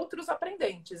de outros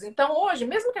aprendentes. Então, hoje,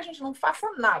 mesmo que a gente não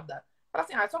faça nada, Fala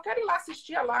assim, só quero ir lá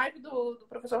assistir a live do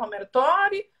professor Romero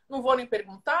Tori, não vou nem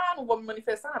perguntar, não vou me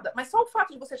manifestar nada. Mas só o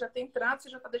fato de você já ter entrado, você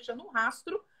já está deixando um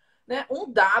rastro, né,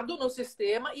 um dado no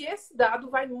sistema, e esse dado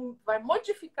vai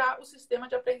modificar o sistema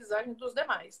de aprendizagem dos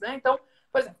demais, né? Então,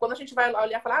 por exemplo, quando a gente vai lá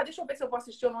olhar e falar, deixa eu ver se eu vou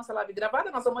assistir ou não essa live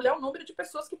gravada, nós vamos olhar o número de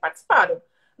pessoas que participaram,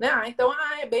 né? Então,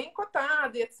 é bem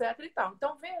cotado e etc e tal.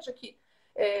 Então, veja que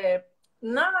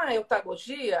na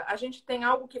eutagogia, a gente tem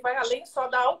algo que vai além só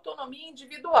da autonomia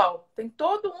individual. Tem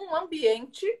todo um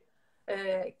ambiente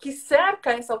que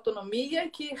cerca essa autonomia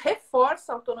e que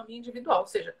reforça a autonomia individual, ou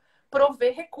seja,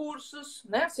 prover recursos,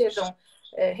 né? Sejam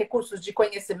recursos de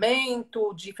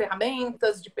conhecimento, de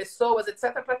ferramentas, de pessoas,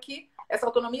 etc., para que essa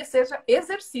autonomia seja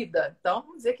exercida. Então,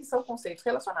 vamos dizer que são conceitos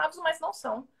relacionados, mas não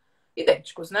são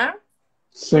idênticos, né?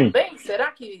 Sim. Tudo bem?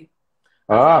 Será que...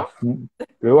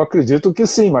 Eu acredito que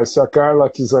sim, mas se a Carla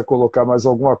quiser colocar mais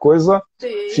alguma coisa,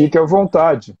 fique à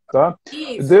vontade, tá?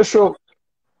 Isso. Deixa eu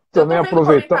também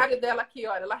aproveitar. O comentário dela aqui,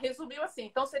 olha, ela resumiu assim,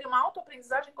 então seria uma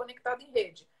autoaprendizagem conectada em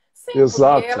rede. Sim,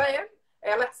 Exato. Porque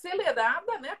ela é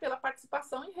acelerada, né, pela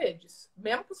participação em redes.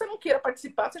 Mesmo que você não queira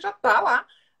participar, você já está lá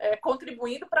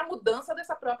contribuindo para a mudança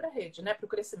dessa própria rede, né, para o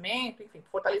crescimento, enfim, para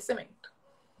o fortalecimento.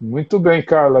 Muito bem,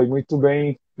 Carla, e muito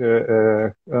bem,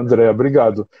 André,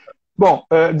 obrigado. Bom,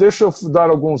 deixa eu dar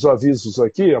alguns avisos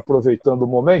aqui, aproveitando o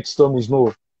momento, estamos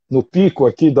no pico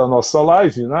aqui da nossa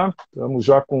live, né? Estamos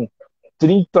já com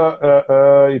 30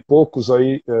 e poucos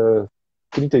aí,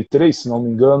 33, se não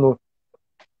me engano,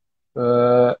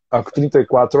 a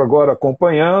 34 agora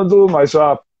acompanhando, mas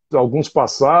já alguns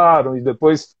passaram e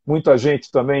depois muita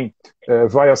gente também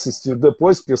vai assistir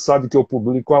depois, porque sabe que eu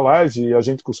publico a live e a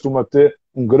gente costuma ter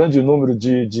um grande número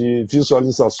de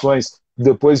visualizações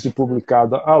depois de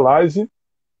publicada a live,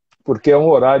 porque é um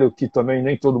horário que também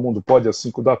nem todo mundo pode às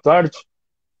 5 da tarde.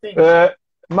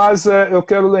 Mas eu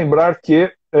quero lembrar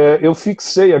que eu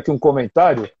fixei aqui um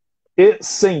comentário,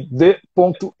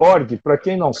 e-sem-d.org. Para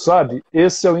quem não sabe,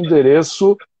 esse é o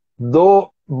endereço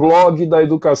do blog da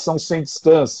Educação Sem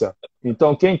Distância.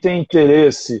 Então, quem tem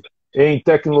interesse em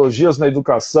tecnologias na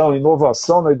educação,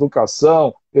 inovação na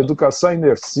educação, educação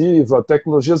imersiva,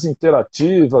 tecnologias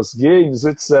interativas, games,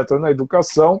 etc., na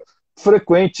educação,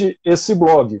 frequente esse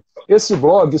blog. Esse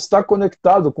blog está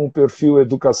conectado com o perfil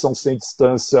Educação Sem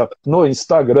Distância no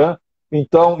Instagram.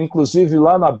 Então, inclusive,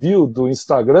 lá na bio do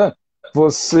Instagram,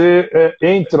 você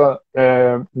entra,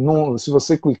 se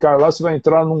você clicar lá, você vai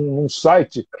entrar num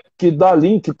site que dá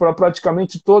link para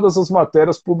praticamente todas as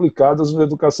matérias publicadas no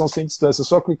Educação Sem Distância. É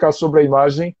só clicar sobre a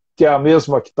imagem, que é a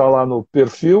mesma que está lá no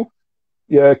perfil,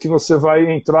 e que você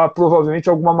vai entrar provavelmente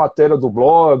alguma matéria do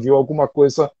blog ou alguma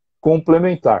coisa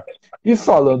complementar. E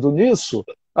falando nisso,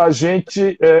 a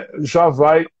gente já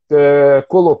vai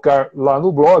colocar lá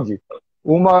no blog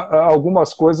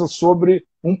algumas coisas sobre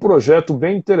um projeto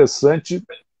bem interessante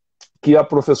que a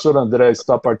professora Andrea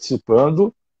está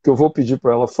participando, que eu vou pedir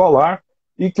para ela falar,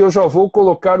 e que eu já vou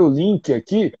colocar o link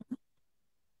aqui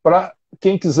para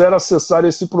quem quiser acessar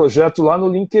esse projeto lá no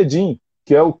LinkedIn,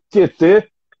 que é o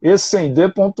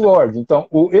qt-esend.org. Então,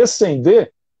 o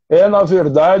Esend é, na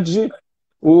verdade,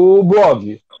 o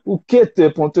blog. O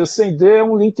qt.esend é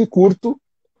um link curto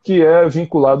que é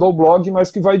vinculado ao blog,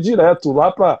 mas que vai direto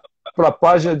lá para a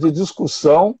página de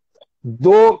discussão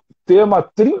do tema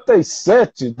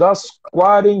 37 das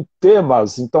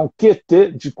quarentemas. Então,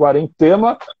 qt de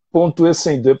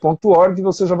quarentema.esend.org,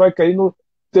 você já vai cair no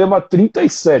tema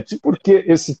 37. Por que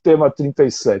esse tema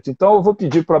 37? Então, eu vou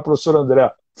pedir para a professora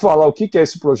Andrea falar o que é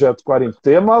esse projeto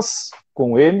Quarentemas,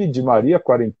 com M de Maria,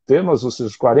 Quarentemas, ou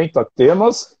seja, 40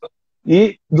 temas,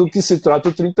 e do que se trata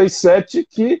o 37,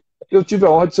 que eu tive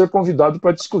a honra de ser convidado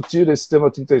para discutir esse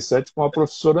tema 37 com a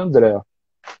professora Andrea.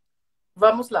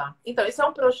 Vamos lá. Então, esse é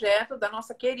um projeto da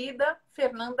nossa querida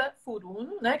Fernanda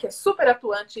Furuno, né, que é super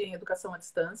atuante em educação à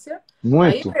distância.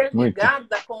 Muito,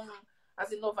 ligada com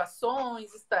as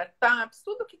inovações, startups,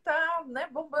 tudo que está, né,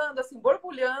 bombando, assim,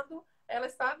 borbulhando, ela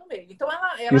está no meio. Então,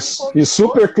 ela e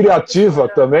super criativa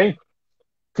também.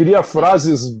 Cria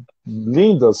frases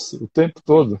lindas o tempo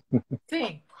todo.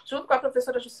 Sim, junto com a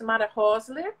professora Jucimara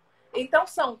Rosler. Então,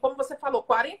 são, como você falou,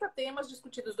 40 temas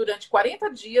discutidos durante 40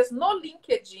 dias no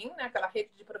LinkedIn, né, aquela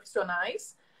rede de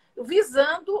profissionais,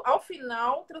 visando, ao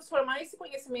final, transformar esse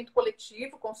conhecimento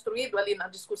coletivo construído ali na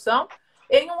discussão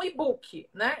em um e-book,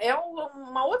 né? É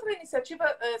uma outra iniciativa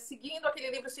seguindo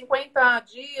aquele livro 50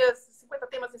 dias, 50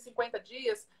 temas em 50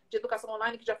 dias de educação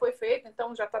online que já foi feito,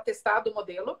 então já está testado o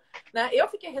modelo, né? Eu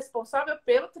fiquei responsável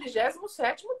pelo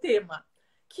 37º tema,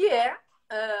 que é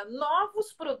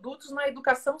novos produtos na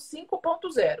educação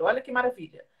 5.0. Olha que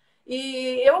maravilha.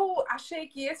 E eu achei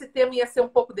que esse tema ia ser um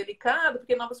pouco delicado,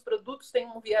 porque novos produtos têm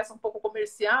um viés um pouco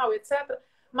comercial, etc.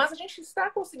 Mas a gente está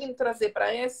conseguindo trazer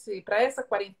para essa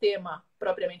quarentena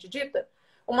propriamente dita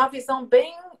uma visão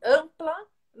bem ampla,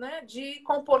 né, de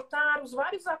comportar os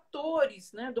vários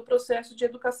atores, né, do processo de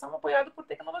educação apoiado por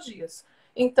tecnologias.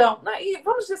 Então, né, e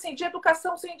vamos dizer assim, de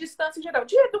educação sem distância em geral,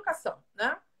 de educação,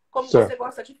 né? Como você Certo.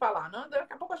 gosta de falar, né?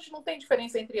 Daqui a pouco a gente não tem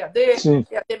diferença entre EAD, Sim.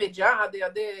 EAD mediado,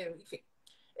 EAD, enfim.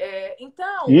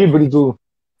 Então, o que a gente... Híbrido.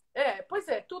 Pois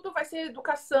é, tudo vai ser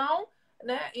educação,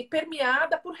 né, e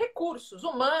permeada por recursos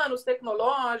humanos,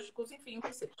 tecnológicos, enfim, o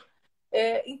que seja.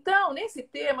 Então, nesse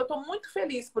tema, eu estou muito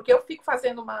feliz, porque eu fico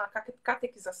fazendo uma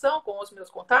catequização com os meus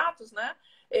contatos, né?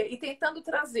 E tentando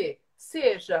trazer,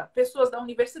 seja pessoas da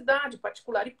universidade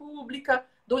particular e pública,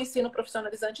 do ensino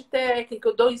profissionalizante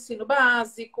técnico, do ensino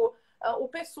básico, o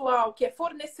pessoal que é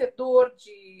fornecedor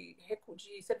de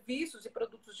serviços e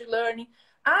produtos de learning,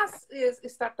 as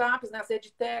startups, né, as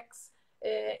edtechs,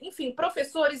 enfim,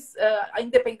 professores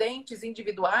independentes,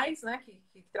 individuais, né, que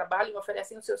trabalham e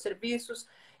oferecem os seus serviços.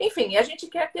 Enfim, a gente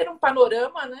quer ter um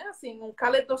panorama, né, assim, um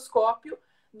caleidoscópio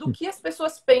do que as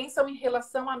pessoas pensam em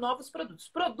relação a novos produtos.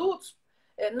 Produtos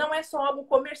não é só algo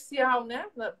comercial, né?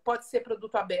 Pode ser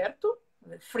produto aberto,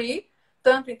 free,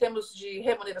 tanto em termos de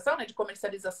remuneração, né, de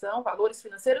comercialização, valores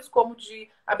financeiros, como de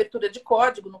abertura de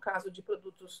código, no caso de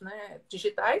produtos, né,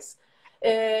 digitais.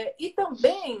 E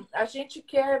também a gente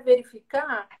quer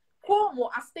verificar como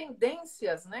as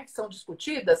tendências, né, que são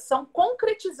discutidas são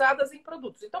concretizadas em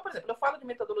produtos. Então, por exemplo, eu falo de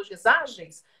metodologias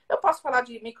ágeis, eu posso falar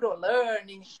de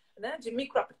microlearning, né, de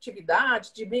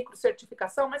microatividade, de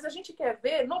microcertificação, mas a gente quer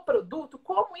ver no produto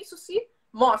como isso se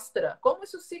mostra, como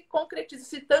isso se concretiza,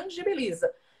 se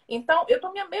tangibiliza. Então, eu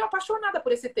estou meio apaixonada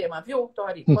por esse tema, viu,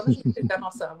 Tori? Quando a gente fizer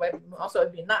nosso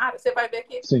webinar, você vai ver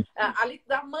que Sim. ali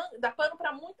dá pano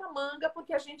para muita manga,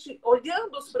 porque a gente,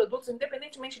 olhando os produtos,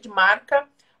 independentemente de marca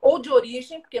ou de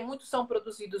origem, porque muitos são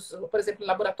produzidos, por exemplo, em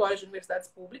laboratórios de universidades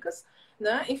públicas,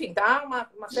 né? Enfim, dá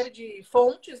uma série de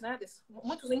fontes, né?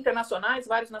 Muitos internacionais,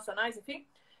 vários nacionais, enfim.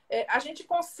 A gente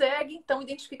consegue, então,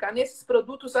 identificar nesses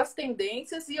produtos as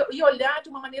tendências e olhar de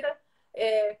uma maneira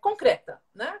concreta,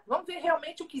 né? Vamos ver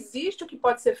realmente o que existe, o que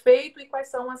pode ser feito e quais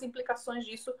são as implicações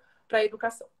disso para a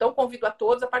educação. Então, convido a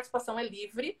todos, a participação é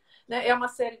livre, né? É uma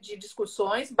série de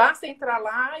discussões, basta entrar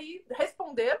lá e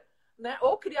responder, né?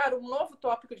 Ou criar um novo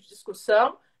tópico de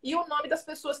discussão e o nome das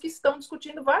pessoas que estão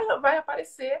discutindo vai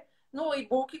aparecer no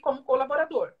e-book como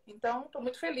colaborador. Então, estou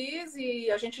muito feliz e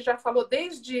a gente já falou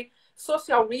desde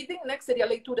social reading, né? Que seria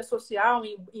leitura social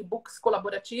em e-books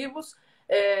colaborativos,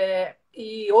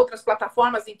 e outras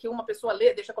plataformas em que uma pessoa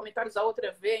lê, deixa comentários, a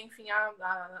outra vê, enfim,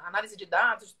 a análise de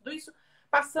dados, tudo isso,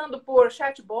 passando por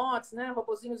chatbots, né,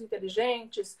 robozinhos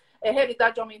inteligentes,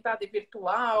 realidade aumentada e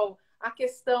virtual, a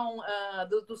questão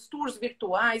dos tours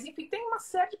virtuais, enfim, tem uma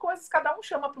série de coisas, cada um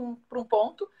chama para um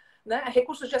ponto, né,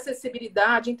 recursos de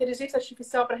acessibilidade, inteligência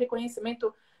artificial para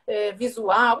reconhecimento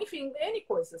visual, enfim, N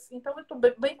coisas. Então, eu estou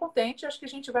bem contente, acho que a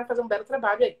gente vai fazer um belo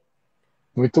trabalho aí.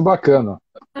 Muito bacana.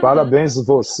 Uhum. Parabéns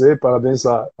você, parabéns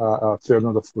a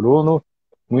Fernanda Furuno.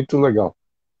 Muito legal.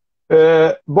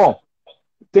 Bom,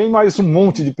 tem mais um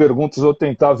monte de perguntas, vou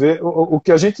tentar ver. O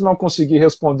que a gente não conseguir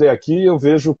responder aqui, eu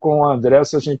vejo com a Andrea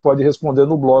se a gente pode responder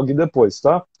no blog depois,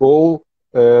 tá? Ou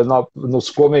nos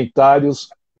comentários,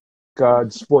 ficar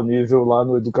disponível lá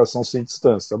no Educação Sem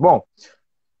Distância. Bom,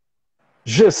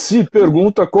 Gessi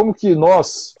pergunta como que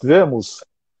nós vemos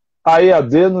a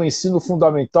EAD no ensino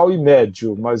fundamental e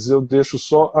médio, mas eu deixo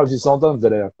só a visão da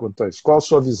Andrea quanto a isso. Qual a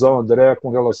sua visão, Andrea, com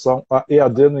relação a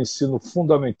EAD no ensino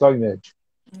fundamental e médio?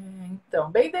 Então,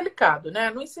 bem delicado,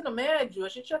 né? No ensino médio, a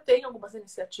gente já tem algumas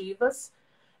iniciativas.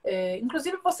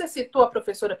 Inclusive, você citou a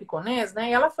professora Piconés,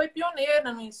 né? Ela foi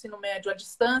pioneira no ensino médio à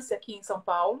distância aqui em São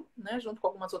Paulo, né? Junto com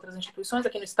algumas outras instituições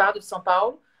aqui no estado de São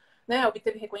Paulo, né?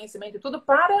 Obteve reconhecimento e tudo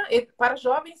para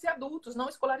jovens e adultos não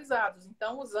escolarizados.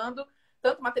 Então, usando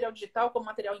tanto material digital como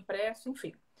material impresso,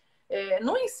 enfim.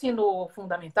 No ensino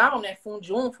fundamental, né? Fund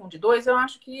 1, Fund 2, eu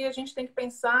acho que a gente tem que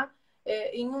pensar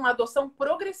em uma adoção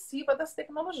progressiva das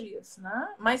tecnologias,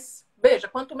 né? Mas, veja,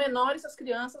 quanto menores as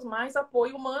crianças, mais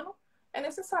apoio humano é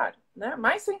necessário, né?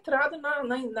 Mais centrado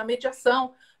na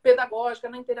mediação pedagógica,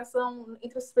 na interação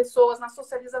entre as pessoas, na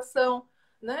socialização,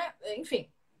 né? Enfim,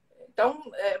 então,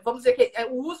 vamos dizer que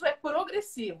o uso é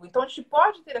progressivo. Então, a gente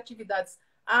pode ter atividades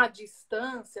à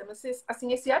distância, mas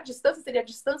assim, esse à distância seria a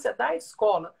distância da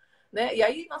escola, né? E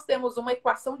aí nós temos uma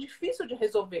equação difícil de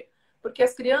resolver, porque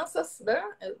as crianças, né,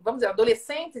 vamos dizer,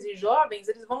 adolescentes e jovens,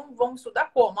 eles vão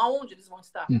estudar como? Aonde eles vão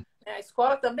estar? A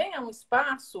escola também é um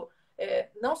espaço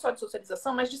não só de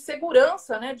socialização, mas de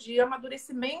segurança, né? De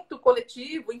amadurecimento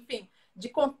coletivo, enfim,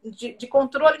 de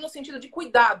controle no sentido de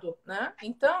cuidado, né?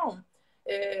 Então,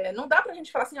 não dá para a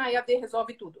gente falar assim, a EAD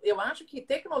resolve tudo. Eu acho que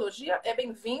tecnologia é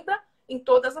bem-vinda em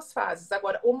todas as fases.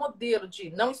 Agora, o modelo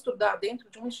de não estudar dentro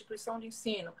de uma instituição de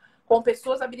ensino, com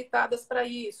pessoas habilitadas para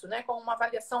isso, né, com uma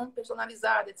avaliação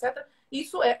personalizada, etc.,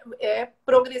 isso é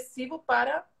progressivo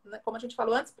para, né, como a gente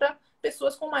falou antes, para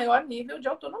pessoas com maior nível de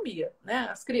autonomia. Né?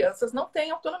 As crianças não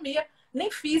têm autonomia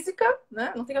nem física,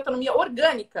 né, não têm autonomia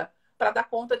orgânica para dar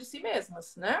conta de si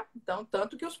mesmas. Né? Então,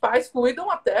 tanto que os pais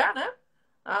cuidam até, né,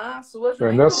 a sua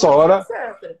juventude, Nessa hora,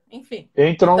 etc. Enfim.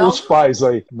 entram Então, os pais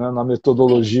aí, né? Na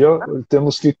metodologia, sim,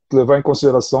 temos que levar em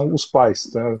consideração os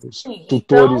pais, né? Os sim. Então,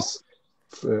 tutores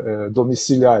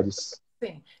domiciliares.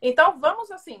 sim. Então,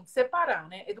 vamos, assim, separar,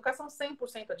 né? Educação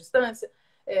 100% à distância,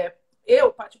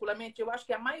 eu, particularmente, eu acho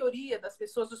que a maioria das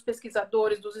pessoas, dos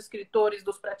pesquisadores, dos escritores,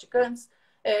 dos praticantes,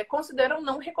 consideram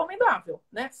não recomendável,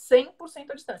 né?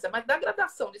 100% à distância. Mas da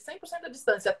gradação de 100% à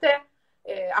distância até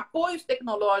apoios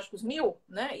tecnológicos 1000,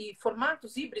 né? E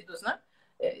formatos híbridos, né?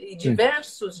 E Sim.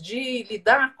 diversos de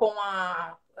lidar com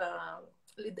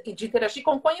de interagir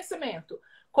com conhecimento,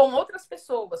 com outras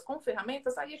pessoas, com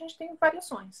ferramentas, aí a gente tem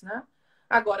variações, né?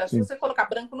 Agora, se Sim. você colocar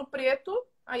branco no preto,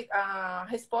 a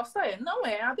resposta não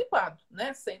é adequado,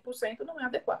 né? 100% não é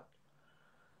adequado.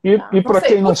 E Não para sei,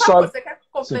 quem não por favor, sabe... você quer Sim.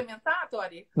 complementar,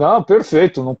 Tori? Não,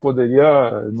 perfeito, não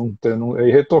poderia, é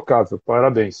irretocável,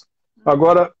 parabéns.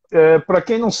 Agora, para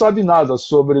quem não sabe nada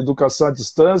sobre educação à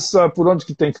distância, por onde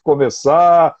que tem que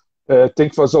começar? Tem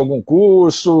que fazer algum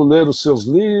curso, ler os seus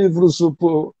livros?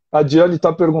 A Diane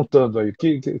está perguntando aí, o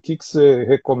que você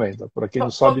recomenda para quem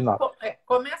não sabe nada?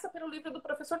 Começa pelo livro do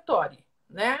professor Tori,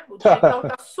 né? O digital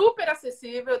está super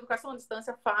acessível, educação à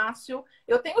distância fácil.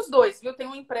 Eu tenho os dois, viu? Tem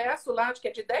um impresso lá, que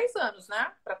é de 10 anos,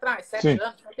 né? Para trás, 7 Sim.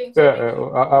 anos. Você tem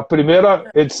A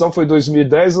primeira edição foi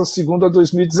 2010, a segunda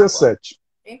 2017.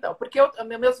 Então, porque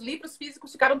meus livros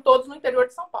físicos ficaram todos no interior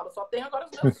de São Paulo. Só tenho agora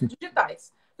os meus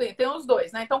digitais. Tem os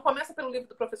dois, né? Então, começa pelo livro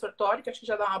do professor Tori, que acho que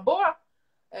já dá uma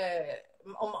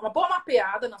boa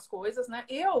mapeada nas coisas, né?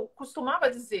 Eu costumava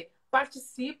dizer,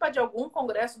 participa de algum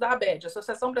congresso da ABED,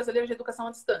 Associação Brasileira de Educação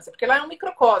à Distância, porque lá é um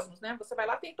microcosmos, né? Você vai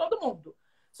lá, tem todo mundo.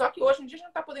 Só que hoje em dia a gente não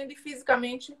está podendo ir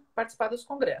fisicamente participar dos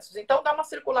congressos. Então, dá uma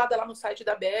circulada lá no site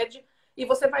da ABED e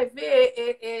você vai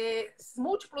ver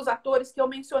múltiplos atores que eu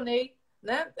mencionei,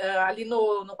 né? Ali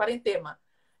no Quarentema.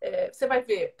 Você vai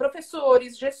ver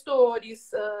professores,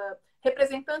 gestores,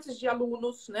 representantes de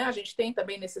alunos, né? A gente tem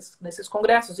também nesses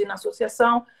congressos e na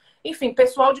associação. Enfim,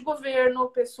 pessoal de governo,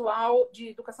 pessoal de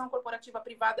educação corporativa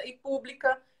privada e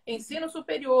pública, ensino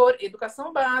superior,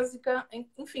 educação básica,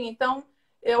 enfim. Então,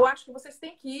 eu acho que vocês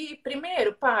têm que ir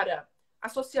primeiro para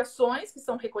associações que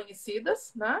são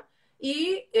reconhecidas, né?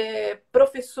 E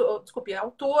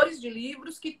autores de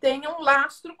livros que tenham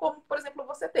lastro, como, por exemplo,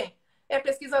 você tem. É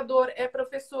pesquisador, é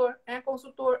professor, é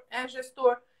consultor, é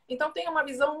gestor. Então, tem uma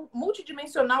visão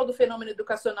multidimensional do fenômeno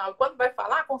educacional. Quando vai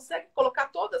falar, consegue colocar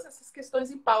todas essas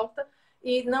questões em pauta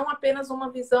e não apenas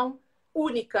uma visão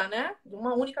única, né?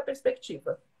 Uma única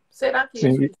perspectiva. Será que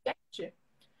é suficiente?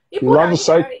 E por lá no aí,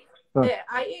 site...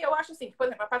 aí eu acho assim, por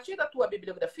exemplo, a partir da tua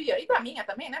bibliografia e da minha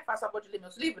também, né? Faço favor de ler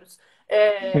meus livros.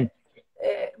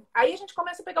 Aí a gente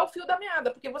começa a pegar o fio da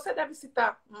meada, porque você deve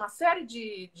citar uma série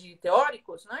de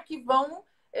teóricos, né, que vão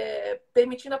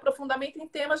permitindo aprofundamento em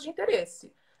temas de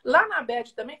interesse. Lá na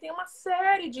ABED também tem uma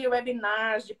série de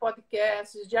webinars, de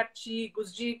podcasts, de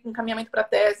artigos, de encaminhamento para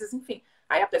teses, enfim.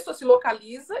 Aí a pessoa se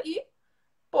localiza e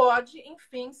pode,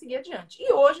 enfim, seguir adiante.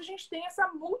 E hoje a gente tem essa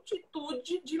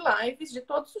multitude de lives de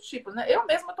todos os tipos, né? Eu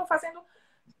mesma estou fazendo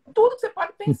tudo que você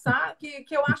pode pensar, que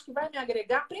eu acho que vai me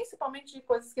agregar, principalmente de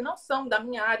coisas que não são da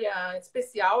minha área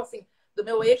especial, assim, do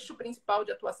meu eixo principal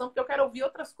de atuação, porque eu quero ouvir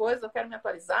outras coisas, eu quero me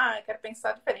atualizar, eu quero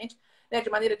pensar diferente, né, de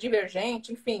maneira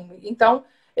divergente, enfim. Então,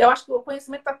 eu acho que o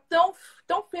conhecimento está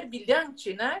tão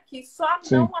fervilhante, né, que só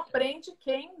não aprende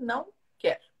quem não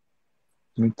quer.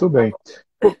 Muito bem.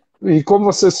 E como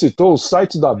você citou, o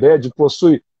site da ABED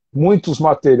possui muitos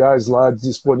materiais lá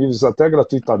disponíveis até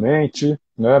gratuitamente,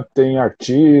 né? Tem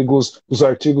artigos, os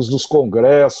artigos dos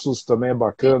congressos, também é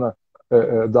bacana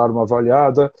dar uma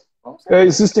avaliada.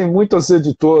 Existem muitas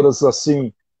editoras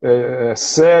assim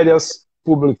sérias,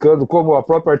 publicando, como a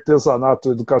própria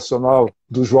Artesanato Educacional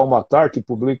do João Matar, que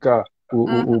publica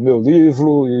o meu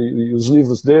livro e os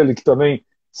livros dele, que também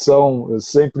são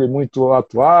sempre muito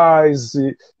atuais,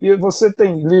 e você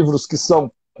tem livros que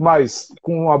são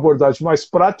com uma abordagem mais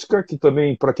prática, que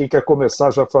também, para quem quer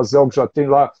começar já fazer algo, já tem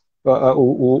lá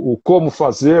o como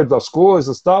fazer das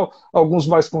coisas, tal. Alguns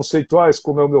mais conceituais,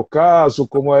 como é o meu caso,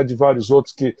 como é de vários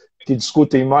outros que que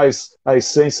discutem mais a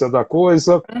essência da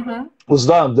coisa. Uhum. Os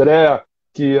da Andrea,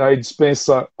 que aí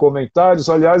dispensa comentários.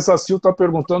 Aliás, a Sil está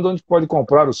perguntando onde pode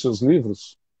comprar os seus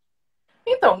livros.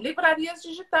 Então, livrarias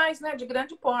digitais, né, de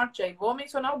grande porte. Aí vou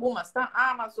mencionar algumas, tá?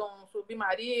 Amazon,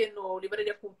 Submarino,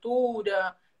 Livraria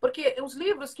Cultura, porque os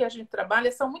livros que a gente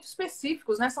trabalha são muito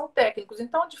específicos, né? São técnicos.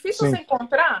 Então, é difícil você Sim,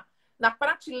 encontrar na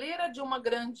prateleira de uma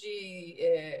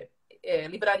grande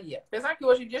livraria. Apesar que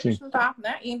hoje em dia a sim. gente não está,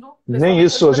 né, indo Nem pessoalmente à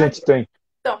isso a gente livraria. tem.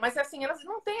 Então, mas assim, elas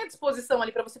não têm a disposição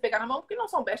ali para você pegar na mão, porque não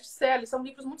são best-sellers, são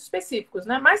livros muito específicos,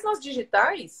 né? Mas nas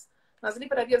digitais, nas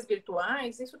livrarias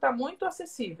virtuais, isso está muito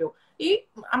acessível. E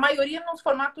a maioria no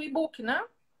formato e-book, né?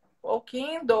 Ou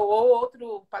Kindle, ou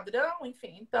outro padrão,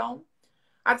 enfim. Então,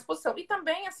 à disposição. E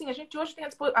também, assim, a gente hoje tem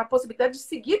a possibilidade de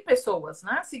seguir pessoas,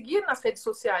 né? Seguir nas redes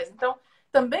sociais. Então,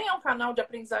 também é um canal de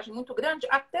aprendizagem muito grande,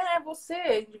 até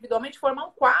você individualmente formar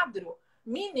um quadro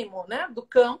mínimo, né, do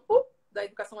campo da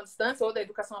educação à distância ou da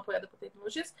educação apoiada por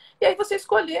tecnologias, e aí você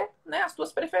escolher, né, as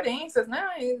suas preferências,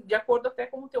 né, de acordo até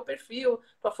com o teu perfil,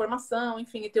 tua formação,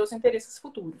 enfim, e teus interesses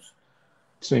futuros.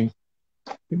 Sim.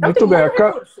 Então tem Muito bem. muito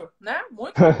recurso, né?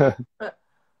 Muito recurso.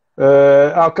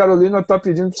 A Carolina está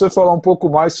pedindo para você falar um pouco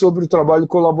mais sobre o trabalho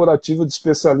colaborativo de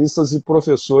especialistas e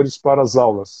professores para as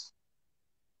aulas.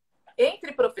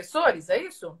 Entre professores, é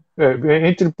isso?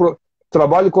 Entre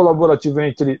trabalho colaborativo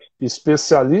entre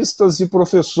especialistas e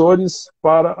professores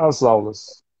para as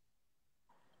aulas.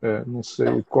 Não sei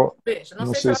Então, qual, veja, não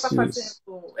não sei se sei ela está se fazendo,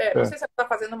 não é, sei se ela está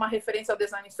fazendo uma referência ao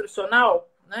design instrucional,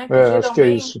 né? Que acho que é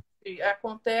geralmente isso.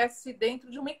 acontece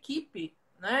dentro de uma equipe,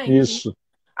 né? Em que Isso.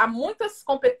 há muitas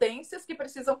competências que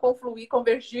precisam confluir,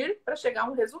 convergir para chegar a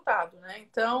um resultado, né?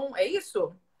 Então, é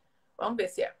isso? Vamos ver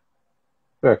se é.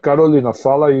 Carolina,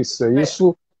 fala isso. É É.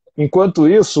 isso. Enquanto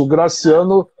isso, o Ah.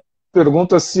 Graciano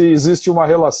pergunta se existe uma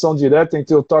relação direta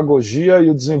entre a otagogia e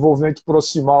o desenvolvimento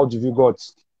proximal de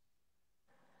Vygotsky.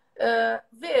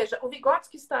 Veja, o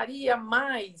Vygotsky estaria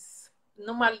mais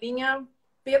numa linha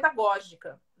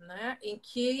pedagógica, né? Em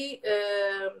que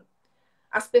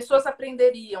as pessoas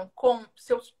aprenderiam com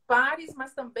seus pares,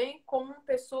 mas também com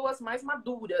pessoas mais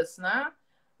maduras, né?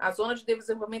 A zona de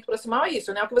desenvolvimento proximal é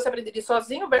isso, né? O que você aprenderia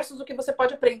sozinho versus o que você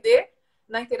pode aprender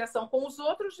na interação com os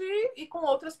outros e com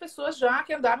outras pessoas já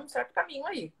que andaram um certo caminho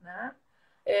aí, né?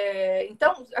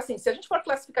 Então, assim, se a gente for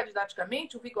classificar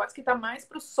didaticamente, o Vygotsky está mais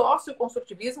para o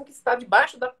socioconstrutivismo, que está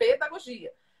debaixo da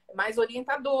pedagogia. Mais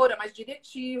orientadora, mais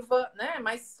diretiva, né?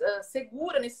 Mais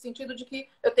segura nesse sentido de que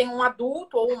eu tenho um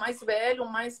adulto ou um mais velho, um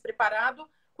mais preparado,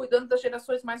 cuidando das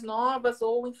gerações mais novas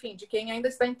ou, enfim, de quem ainda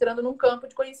está entrando num campo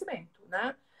de conhecimento,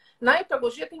 né? Na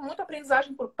pedagogia tem muita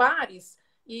aprendizagem por pares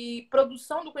e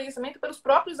produção do conhecimento pelos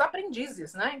próprios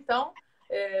aprendizes, né? Então,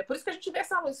 por isso que a gente vê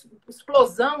essa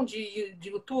explosão de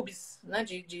YouTubes, né?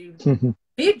 De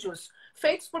vídeos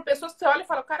feitos por pessoas que você olha e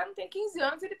fala, o cara não tem 15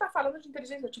 anos e ele está falando de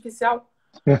inteligência artificial.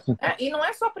 E não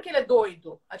é só porque ele é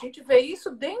doido. A gente vê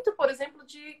isso dentro, por exemplo,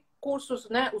 de cursos,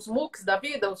 né? Os MOOCs da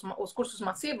vida, os cursos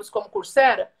massivos, como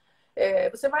Coursera.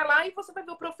 Você vai lá e você vai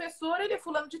ver o professor, ele é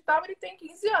fulano de tal, ele tem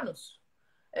 15 anos.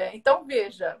 Então,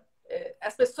 veja,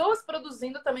 as pessoas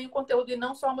produzindo também o conteúdo e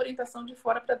não só uma orientação de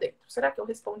fora para dentro. Será que eu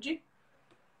respondi?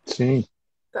 Sim.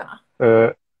 Tá.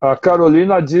 A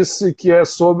Carolina disse que é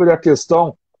sobre a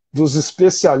questão dos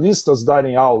especialistas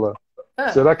darem aula.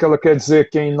 Ah, Será que ela quer dizer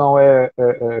quem não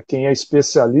quem é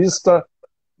especialista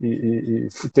e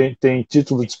tem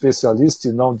título de especialista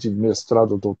e não de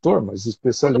mestrado ou doutor? Mas tudo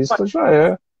especialista pode.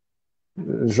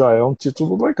 já é um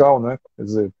título legal, né? Quer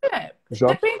dizer, já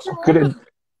Depende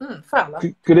muito. Fala.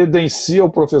 credencia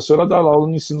o professor a dar aula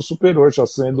no ensino superior, já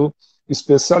sendo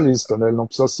especialista, né? Ele não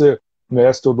precisa ser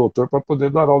mestre ou doutor para poder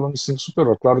dar aula no ensino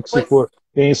superior. Claro que se Pois for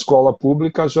em escola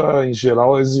pública, já em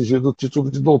geral é exigido o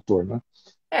título de doutor, né?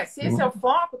 se esse é o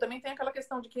foco, também tem aquela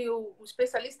questão de que o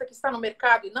especialista que está no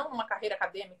mercado e não uma carreira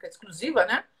acadêmica exclusiva,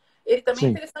 né? Ele também é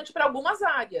Sim, interessante para algumas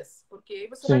áreas, porque aí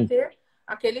você vai sim. ter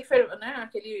aquele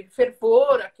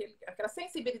fervor, aquela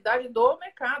sensibilidade do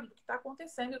mercado, do que está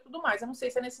acontecendo e tudo mais. Eu não sei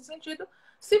se é nesse sentido.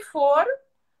 Se for,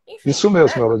 Isso enfim,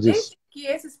 mesmo, né? ela disse. Desde que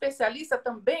esse especialista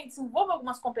também desenvolva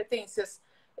algumas competências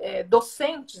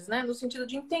docentes, né? No sentido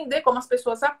de entender como as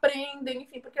pessoas aprendem,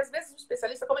 enfim, porque às vezes o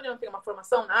especialista, como ele não tem uma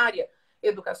formação na área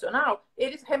educacional,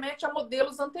 ele remete a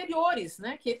modelos anteriores,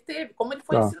 né? Que ele teve, como ele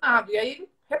foi Tá. ensinado, e aí ele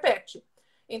repete.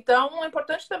 Então, é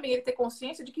importante também ele ter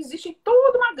consciência de que existe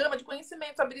toda uma gama de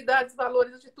conhecimentos, habilidades,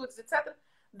 valores, atitudes, etc.,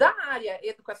 da área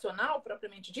educacional,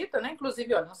 propriamente dita, né?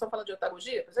 Inclusive, olha, nós estamos falando de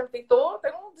otagogia, por exemplo, tem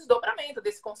um desdobramento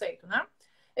desse conceito, né?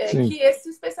 Sim, Que esse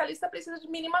especialista precisa de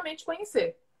minimamente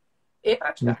conhecer e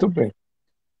praticar. muito bem.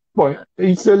 Bom,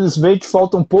 infelizmente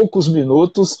faltam poucos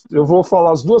minutos. Eu vou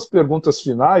falar as duas perguntas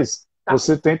finais. Tá,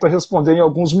 Você tenta responder em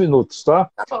alguns minutos,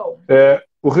 tá? tá bom.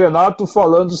 O Renato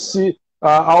falando se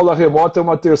a aula remota é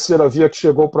uma terceira via que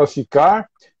chegou para ficar,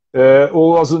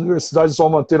 ou as universidades vão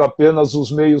manter apenas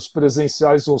os meios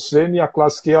presenciais ou semi, a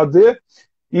classe EAD.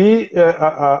 E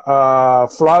a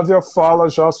Flávia fala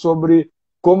já sobre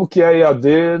como que é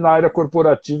EAD na área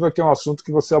corporativa, que é um assunto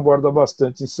que você aborda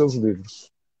bastante em seus livros.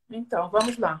 Então,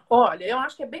 vamos lá. Olha, eu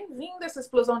acho que é bem-vinda essa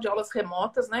explosão de aulas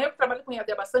remotas, né? Eu que trabalho com IAD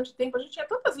há bastante tempo, a gente tinha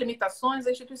tantas limitações,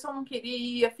 a instituição não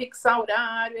queria fixar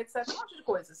horário, etc. Um monte de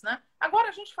coisas, né? Agora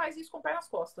a gente faz isso com o pé nas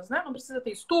costas, né? Não precisa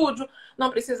ter estúdio, não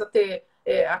precisa ter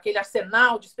aquele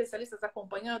arsenal de especialistas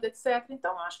acompanhando, etc.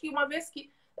 Então, eu acho que uma vez que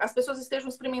as pessoas estejam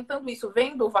experimentando isso,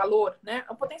 vendo o valor, né?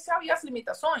 O potencial e as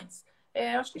limitações,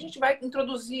 acho que a gente vai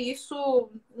introduzir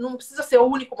isso, não precisa ser o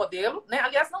único modelo, né?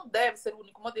 Aliás, não deve ser o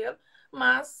único modelo,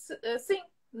 mas sim,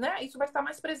 né? Isso vai estar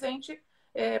mais presente,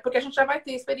 porque a gente já vai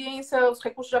ter experiência, os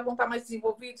recursos já vão estar mais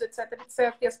desenvolvidos, etc,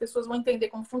 etc, e as pessoas vão entender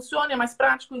como funciona, é mais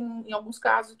prático em alguns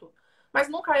casos e tudo. Mas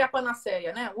nunca é a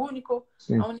panaceia, né? A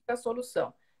Sim. única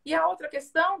solução. E a outra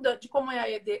questão de como é a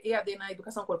EAD na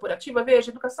educação corporativa, veja,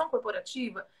 educação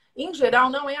corporativa, em geral,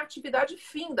 não é a atividade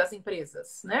fim das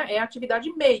empresas, né? É a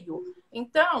atividade meio.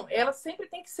 Então, ela sempre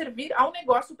tem que servir ao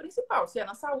negócio principal. Se é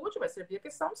na saúde, vai servir a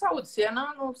questão de saúde. Se é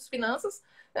nas finanças,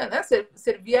 né?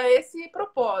 Servir a esse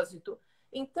propósito.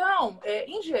 Então,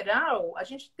 em geral, a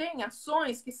gente tem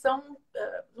ações que são,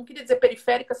 não queria dizer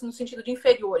periféricas no sentido de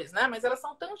inferiores, né? Mas elas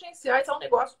são tangenciais ao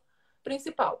negócio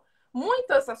principal.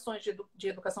 Muitas ações de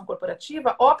educação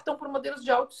corporativa optam por modelos de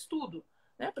autoestudo,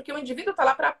 né? Porque o indivíduo está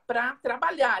lá para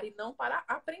trabalhar e não para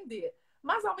aprender.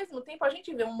 Mas, ao mesmo tempo, a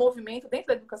gente vê um movimento dentro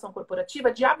da educação corporativa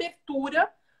de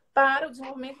abertura para o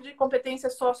desenvolvimento de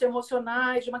competências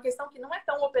socioemocionais, de uma questão que não é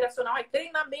tão operacional, é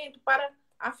treinamento para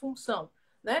a função,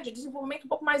 né? De desenvolvimento um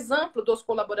pouco mais amplo dos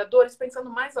colaboradores, pensando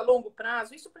mais a longo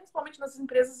prazo, isso principalmente nas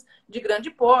empresas de grande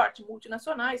porte,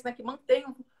 multinacionais, né? Que mantêm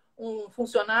um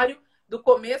funcionário do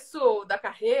começo da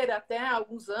carreira até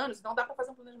alguns anos, não dá para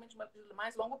fazer um planejamento de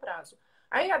mais longo prazo.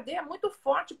 A EAD é muito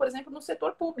forte, por exemplo, no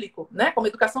setor público, né? Como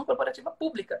educação corporativa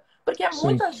pública, porque é Sim.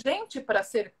 muita gente para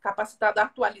ser capacitada,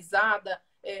 atualizada,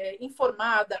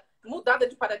 informada, mudada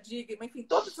de paradigma, enfim,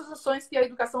 todas as ações que a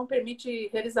educação permite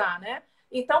realizar, né?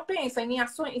 Então, pensa em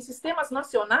ações, em sistemas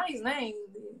nacionais, né?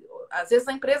 Às vezes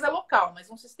a empresa é local, mas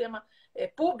um sistema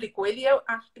público, ele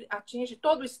atinge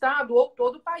todo o estado ou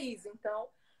todo o país. Então,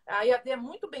 a EAD é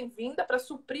muito bem-vinda para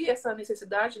suprir essa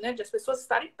necessidade, né, de as pessoas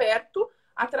estarem perto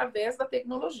através da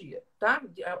tecnologia, tá?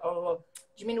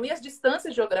 Diminuir as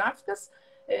distâncias geográficas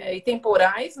e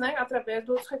temporais, né, através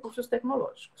dos recursos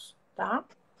tecnológicos, tá?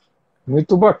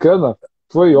 Muito bacana.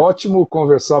 Foi ótimo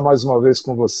conversar mais uma vez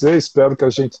com você. Espero que a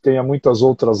gente tenha muitas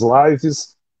outras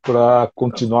lives para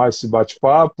continuar esse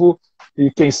bate-papo. E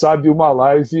quem sabe uma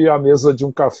live à mesa de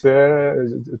um café,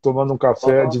 tomando um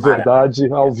café de Tomara.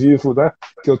 verdade ao vivo, né?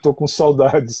 Que eu estou com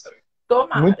saudades.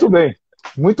 Muito Tomara. bem.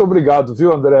 Muito obrigado,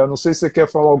 viu, André? Não sei se você quer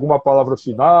falar alguma palavra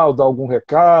final, dar algum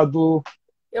recado.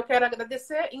 Eu quero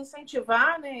agradecer e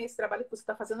incentivar, né, esse trabalho que você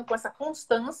está fazendo com essa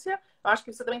constância. Eu acho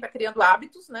que você também está criando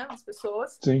hábitos, né, nas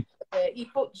pessoas. Sim.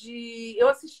 Eu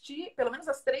assisti pelo menos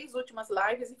as 3 últimas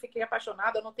lives e fiquei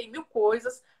apaixonada, anotei 1000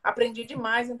 coisas, aprendi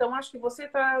demais. Então, acho que você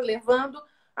está levando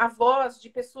a voz de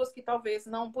pessoas que talvez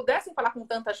não pudessem falar com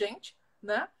tanta gente,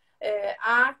 né?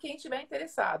 A quem estiver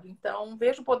interessado. Então,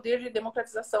 vejo o poder de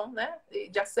democratização, né?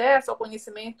 De acesso ao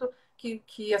conhecimento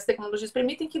que as tecnologias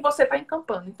permitem, que você está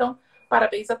encampando. Então,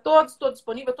 parabéns a todos, estou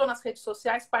disponível, estou nas redes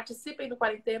sociais, participem do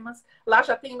Quarentemas. Lá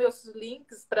já tenho meus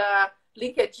links para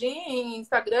LinkedIn,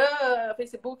 Instagram,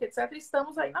 Facebook, etc.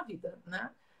 Estamos aí na vida, né?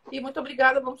 E muito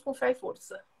obrigada, vamos com fé e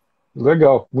força.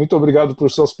 Legal. Muito obrigado por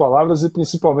suas palavras e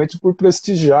principalmente por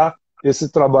prestigiar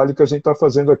esse trabalho que a gente está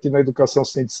fazendo aqui na Educação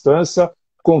Sem Distância,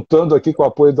 contando aqui com o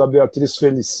apoio da Beatriz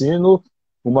Felicino,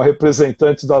 uma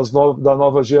representante da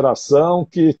nova geração,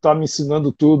 que está me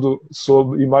ensinando tudo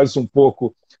sobre, e mais um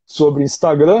pouco sobre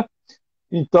Instagram.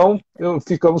 Então,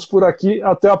 ficamos por aqui.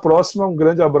 Até a próxima. Um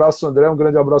grande abraço, André. Um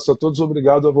grande abraço a todos.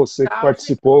 Obrigado a você que Tchau, gente.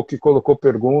 participou, que colocou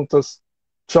perguntas.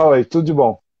 Tchau aí. Tudo de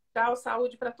bom. Tchau,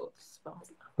 saúde para todos. Vamos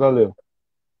lá. Valeu.